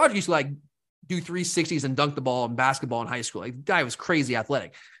 Broderick used to do 360s and dunk the ball in basketball in high school. Like, the guy was crazy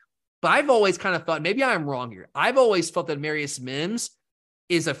athletic. But I've always kind of thought, maybe I'm wrong here. I've always felt that Amarius Mims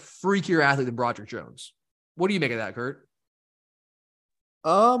is a freakier athlete than Broderick Jones. What do you make of that, Kurt?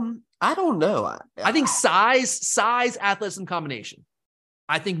 I don't know. I think size, athleticism combination.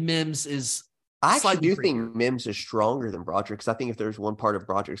 I think Mims is I actually slightly do freakier. think Mims is stronger than Broderick, because I think if there's one part of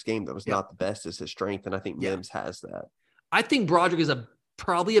Broderick's game that was not the best, is his strength, and I think Mims has that. I think Broderick is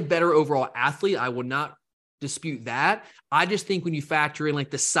probably a better overall athlete. I would not dispute that. I just think when you factor in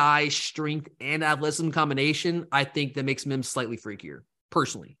like the size, strength, and athleticism combination, I think that makes Mims slightly freakier,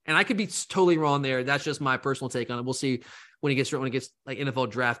 personally. And I could be totally wrong there. That's just my personal take on it. We'll see when it gets like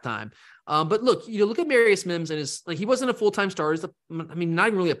NFL draft time. But look, look at Marius Mims, and he wasn't a full-time starter. Not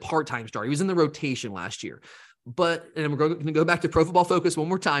even really a part-time starter. He was in the rotation last year. And I'm going to go back to Pro Football Focus one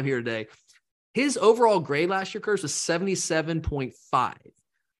more time here today. His overall grade last year, Curse, was 77.5.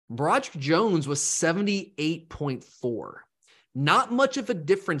 Broderick Jones was 78.4. Not much of a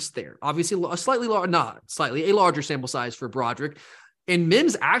difference there. Obviously, a larger sample size for Broderick. And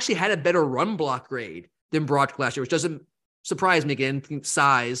Mims actually had a better run block grade than Broderick last year, which doesn't surprise me, again,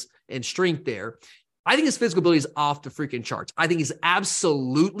 size and strength there. I think his physical ability is off the freaking charts. I think he's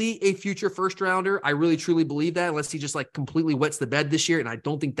absolutely a future first rounder. I really, truly believe that, unless he just like completely wets the bed this year. And I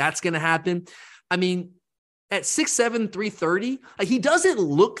don't think that's going to happen. I mean, at 6'7", 330, like he doesn't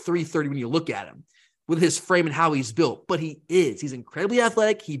look 330 when you look at him with his frame and how he's built, but he is. He's incredibly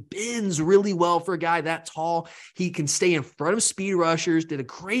athletic. He bends really well for a guy that tall. He can stay in front of speed rushers, did a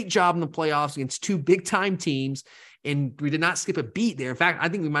great job in the playoffs against two big time teams. And we did not skip a beat there. In fact, I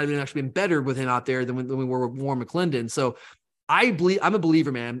think we might have actually been better with him out there than we were with Warren McClendon. So I'm a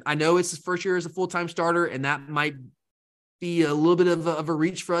believer, man. I know it's his first year as a full-time starter, and that might be a little bit of a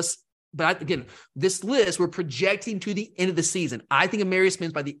reach for us. But again, this list, we're projecting to the end of the season. I think Amarius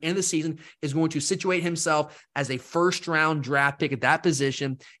Mims by the end of the season is going to situate himself as a first-round draft pick at that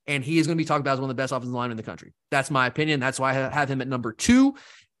position, and he is going to be talked about as one of the best offensive linemen in the country. That's my opinion. That's why I have him at number 2.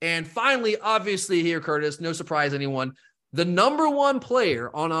 And finally, obviously here, Curtis, no surprise anyone, the number 1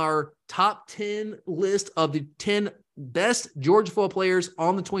 player on our top 10 list of the 10 best Georgia football players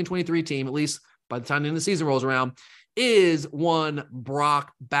on the 2023 team, at least by the time the end of the season rolls around, is one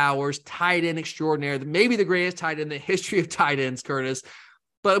Brock Bowers, tight end extraordinaire, maybe the greatest tight end in the history of tight ends, Curtis.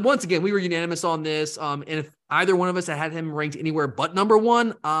 But once again, we were unanimous on this. And if either one of us had him ranked anywhere but number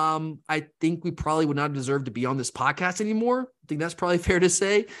 1, I think we probably would not deserve to be on this podcast anymore. I think that's probably fair to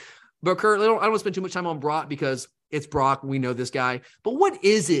say. But Kurt, I don't want to spend too much time on Brock because it's Brock. We know this guy. But what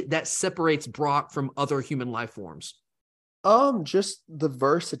is it that separates Brock from other human life forms? Just the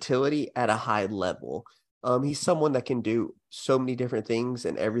versatility at a high level. He's someone that can do so many different things,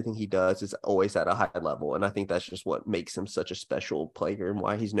 and everything he does is always at a high level. And I think that's just what makes him such a special player and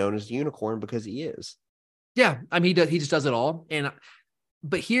why he's known as a unicorn, because he is. Yeah, I mean, he just does it all.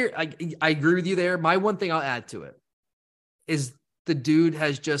 But here, I agree with you there. My one thing I'll add to it is the dude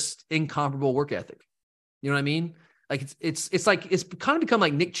has just incomparable work ethic. You know what I mean? Like it's like it's kind of become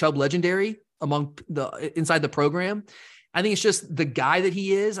like Nick Chubb legendary inside the program. I think it's just the guy that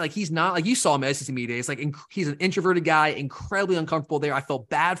he is. Like, he's not like, you saw him at SEC Media Days. Like, he's an introverted guy, incredibly uncomfortable there. I felt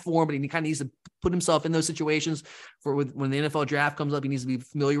bad for him, but he kind of needs to put himself in those situations when the NFL draft comes up. He needs to be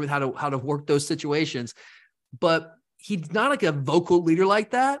familiar with how to work those situations. But he's not like a vocal leader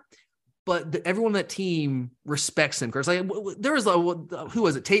like that. But everyone on that team respects him. Because like, there was who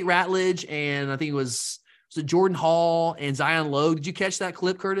was it? Tate Ratledge, and I think it was it Jordan Hall and Zion Lowe. Did you catch that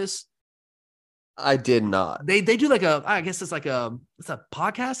clip, Curtis? I did not. They do like I guess it's a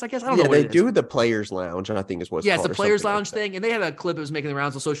podcast, I guess. I don't know what they do the Players Lounge, and I think is what it's it's the Players Lounge thing. And they had a clip that was making the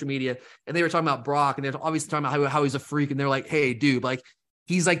rounds on social media, and they were talking about Brock, and they're obviously talking about how he's a freak, and they're like, hey, dude, like,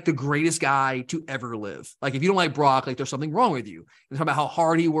 he's like the greatest guy to ever live. Like, if you don't like Brock, like, there's something wrong with you. And talking about how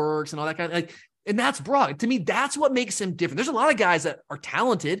hard he works and all that kind of like, and that's Brock. To me, that's what makes him different. There's a lot of guys that are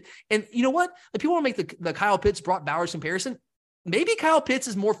talented, and you know what? Like, people want to make the Kyle Pitts, Brock Bowers comparison. Maybe Kyle Pitts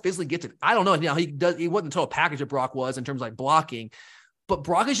is more physically gifted. I don't know. You know, he wasn't the total package that Brock was in terms of like blocking, but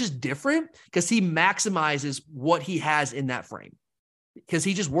Brock is just different because he maximizes what he has in that frame. Because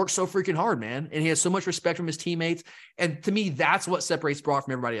he just works so freaking hard, man. And he has so much respect from his teammates. And to me, that's what separates Brock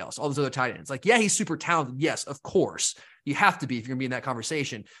from everybody else, all those other tight ends. Like, yeah, he's super talented. Yes, of course. You have to be if you're going to be in that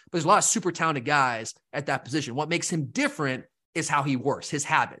conversation. But there's a lot of super talented guys at that position. What makes him different is how he works, his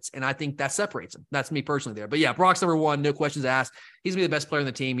habits. And I think that separates him. That's me personally there. But yeah, Brock's number 1, no questions asked. He's going to be the best player on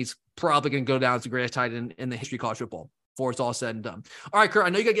the team. He's probably going to go down as the greatest tight end in the history of college football before it's all said and done. All right, Kurt, I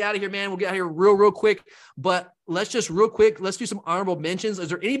know you got to get out of here, man. We'll get out of here real quick. But let's do some honorable mentions. Is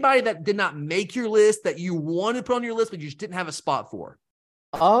there anybody that did not make your list that you wanted to put on your list, but you just didn't have a spot for?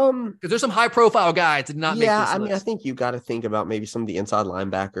 Because there's some high profile guys that did not make this list. I think you got to think about maybe some of the inside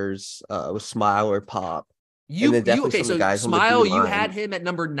linebackers with Smile or Pop. Smile, you had him at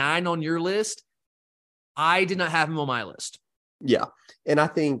number 9 on your list. I did not have him on my list. Yeah. And I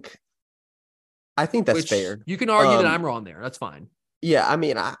think that's fair. You can argue that I'm wrong there. That's fine. Yeah, I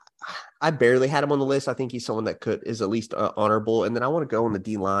mean, I barely had him on the list. I think he's someone that is at least honorable. And then I want to go on the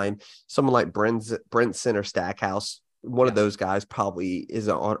D line, someone like Brentson or Stackhouse. One of those guys probably is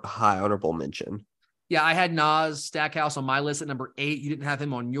a high honorable mention. Yeah, I had Nas Stackhouse on my list at number 8. You didn't have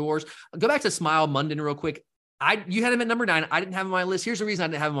him on yours. I'll go back to Smile Munden real quick. You had him at number 9. I didn't have him on my list. Here's the reason I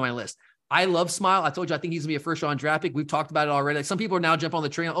didn't have him on my list. I love Smile. I told you I think he's gonna be a first round draft pick. We've talked about it already. Like, some people are now jumping on the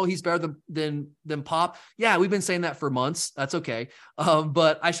train. Oh, he's better than Pop. Yeah, we've been saying that for months. That's okay.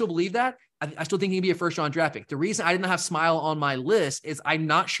 But I still believe that. I still think he'd be a first round draft pick. The reason I didn't have Smile on my list is I'm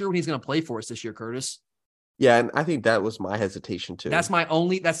not sure when he's going to play for us this year, Curtis. Yeah, and I think that was my hesitation too. That's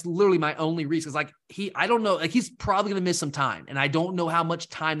literally my only reason. It's like I don't know, like, he's probably going to miss some time, and I don't know how much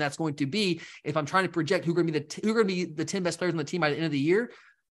time that's going to be. If I'm trying to project who are going to be the 10 best players on the team by the end of the year,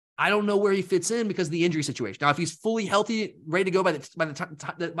 I don't know where he fits in because of the injury situation. Now, if he's fully healthy, ready to go by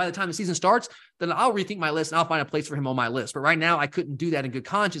the time the season starts, then I'll rethink my list and I'll find a place for him on my list. But right now, I couldn't do that in good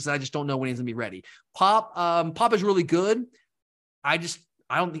conscience. I just don't know when he's going to be ready. Pop is really good. I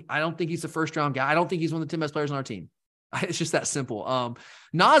don't think he's the first round guy. I don't think he's one of the 10 best players on our team. It's just that simple.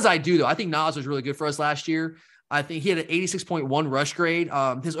 Nas, I do though. I think Nas was really good for us last year. I think he had an 86.1 rush grade.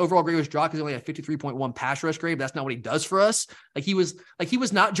 His overall grade was dropped because he only had 53.1 pass rush grade. But that's not what he does for us. He was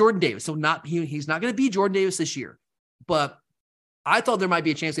not Jordan Davis. So he's not going to be Jordan Davis this year. But I thought there might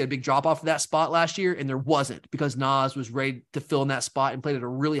be a chance he had a big drop off of that spot last year, and there wasn't, because Nas was ready to fill in that spot and played at a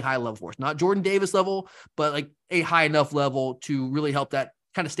really high level for us. Not Jordan Davis level, but like a high enough level to really help that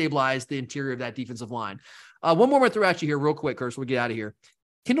kind of stabilize the interior of that defensive line. One more I'm going to throw at you here real quick, Curtis. We'll get out of here.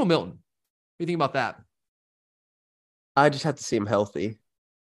 Kendall Milton. What do you think about that? I just have to see him healthy.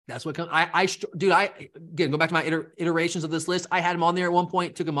 That's what comes. Again, go back to my iterations of this list. I had him on there at one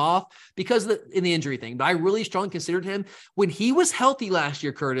point, took him off because in the injury thing, but I really strongly considered him when he was healthy last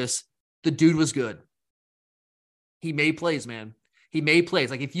year. Curtis, the dude was good. He made plays, man. He made plays.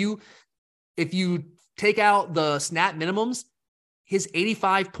 Like, if you take out the snap minimums, his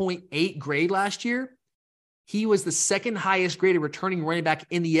 85.8 grade last year, he was the second highest graded returning running back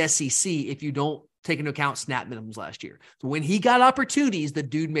in the SEC if you don't take into account snap minimums last year. So when he got opportunities, the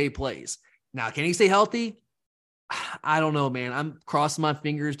dude made plays. Now, can he stay healthy? I don't know, man. I'm crossing my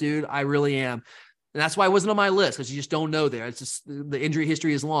fingers, dude. I really am. And that's why I wasn't on my list, because you just don't know there. It's just the injury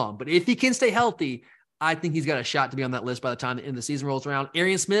history is long. But if he can stay healthy, I think he's got a shot to be on that list by the time the end of the season rolls around.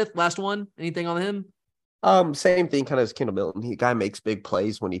 Arian Smith, last one. Anything on him? Same thing kind of as Kendall Milton. He guy makes big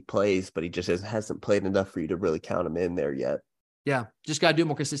plays when he plays, but he just hasn't played enough for you to really count him in there yet. Yeah, just got to do it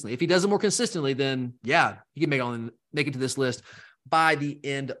more consistently. If he does it more consistently, then yeah, he can make it to this list by the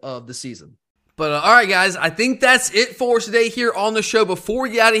end of the season. But all right, guys, I think that's it for us today here on the show. Before we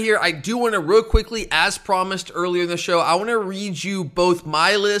get out of here, I do want to real quickly, as promised earlier in the show, I want to read you both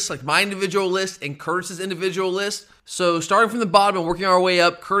my list, like my individual list, and Curtis's individual list. So starting from the bottom and working our way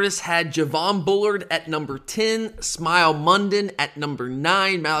up, Curtis had Javon Bullard at number 10, Smile Munden at number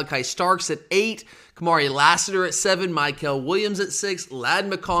 9, Malachi Starks at 8, Kamari Lassiter at 7, Michael Williams at 6, Ladd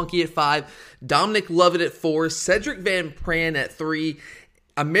McConkey at 5, Dominic Lovett at 4, Cedric Van Pran at 3,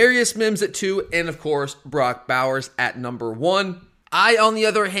 Amarius Mims at 2, and of course, Brock Bowers at number 1. I, on the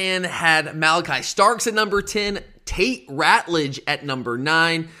other hand, had Malachi Starks at number 10, Tate Ratledge at number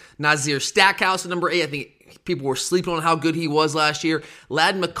 9, Nazir Stackhouse at number 8. I think people were sleeping on how good he was last year.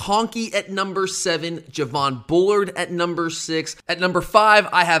 Ladd McConkey at number 7. Javon Bullard at number 6. At number 5,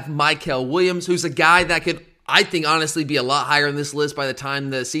 I have Michael Williams, who's a guy that could, I think, honestly be a lot higher on this list by the time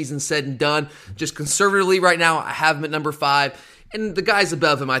the season's said and done. Just conservatively right now, I have him at number 5. And the guys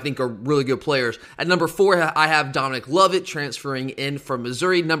above him, I think, are really good players. At number 4, I have Dominic Lovett transferring in from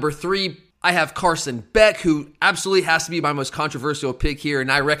Missouri. Number 3, I have Carson Beck, who absolutely has to be my most controversial pick here.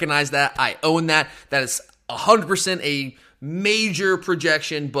 And I recognize that. I own that. That is 100% a major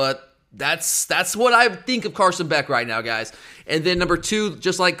projection, but that's what I think of Carson Beck right now, guys. And then number 2,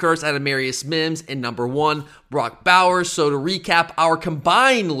 just like Curtis, I had Amarius Mims, and number 1, Brock Bowers. So to recap our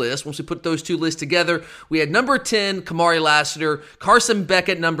combined list, once we put those two lists together, we had number 10, Kamari Lassiter, Carson Beck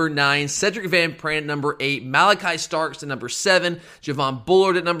at number 9, Cedric Van Pran at number 8, Malachi Starks at number 7, Javon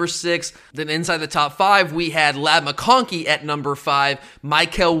Bullard at number 6. Then inside the top 5, we had Ladd McConkey at number 5,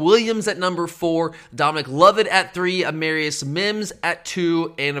 Michael Williams at number 4, Dominic Lovett at 3, Amarius Mims at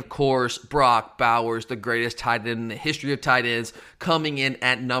 2, and of course, Brock Bowers, the greatest tight end in the history of tight ends, coming in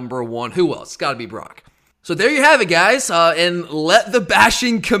at number 1. Who else? It's got to be Brock. So there you have it, guys, and let the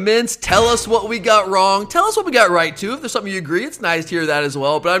bashing commence. Tell us what we got wrong. Tell us what we got right, too. If there's something you agree, it's nice to hear that as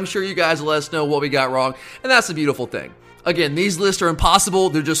well, but I'm sure you guys will let us know what we got wrong, and that's the beautiful thing. Again, these lists are impossible.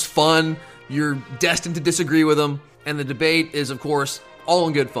 They're just fun. You're destined to disagree with them, and the debate is, of course, all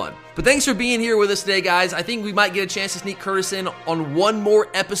in good fun. But thanks for being here with us today, guys. I think we might get a chance to sneak Curtis in on one more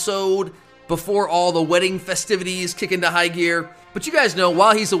episode before all the wedding festivities kick into high gear. But you guys know,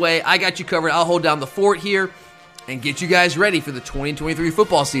 while he's away, I got you covered. I'll hold down the fort here and get you guys ready for the 2023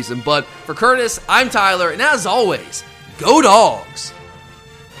 football season. But for Curtis, I'm Tyler, and as always, go Dogs!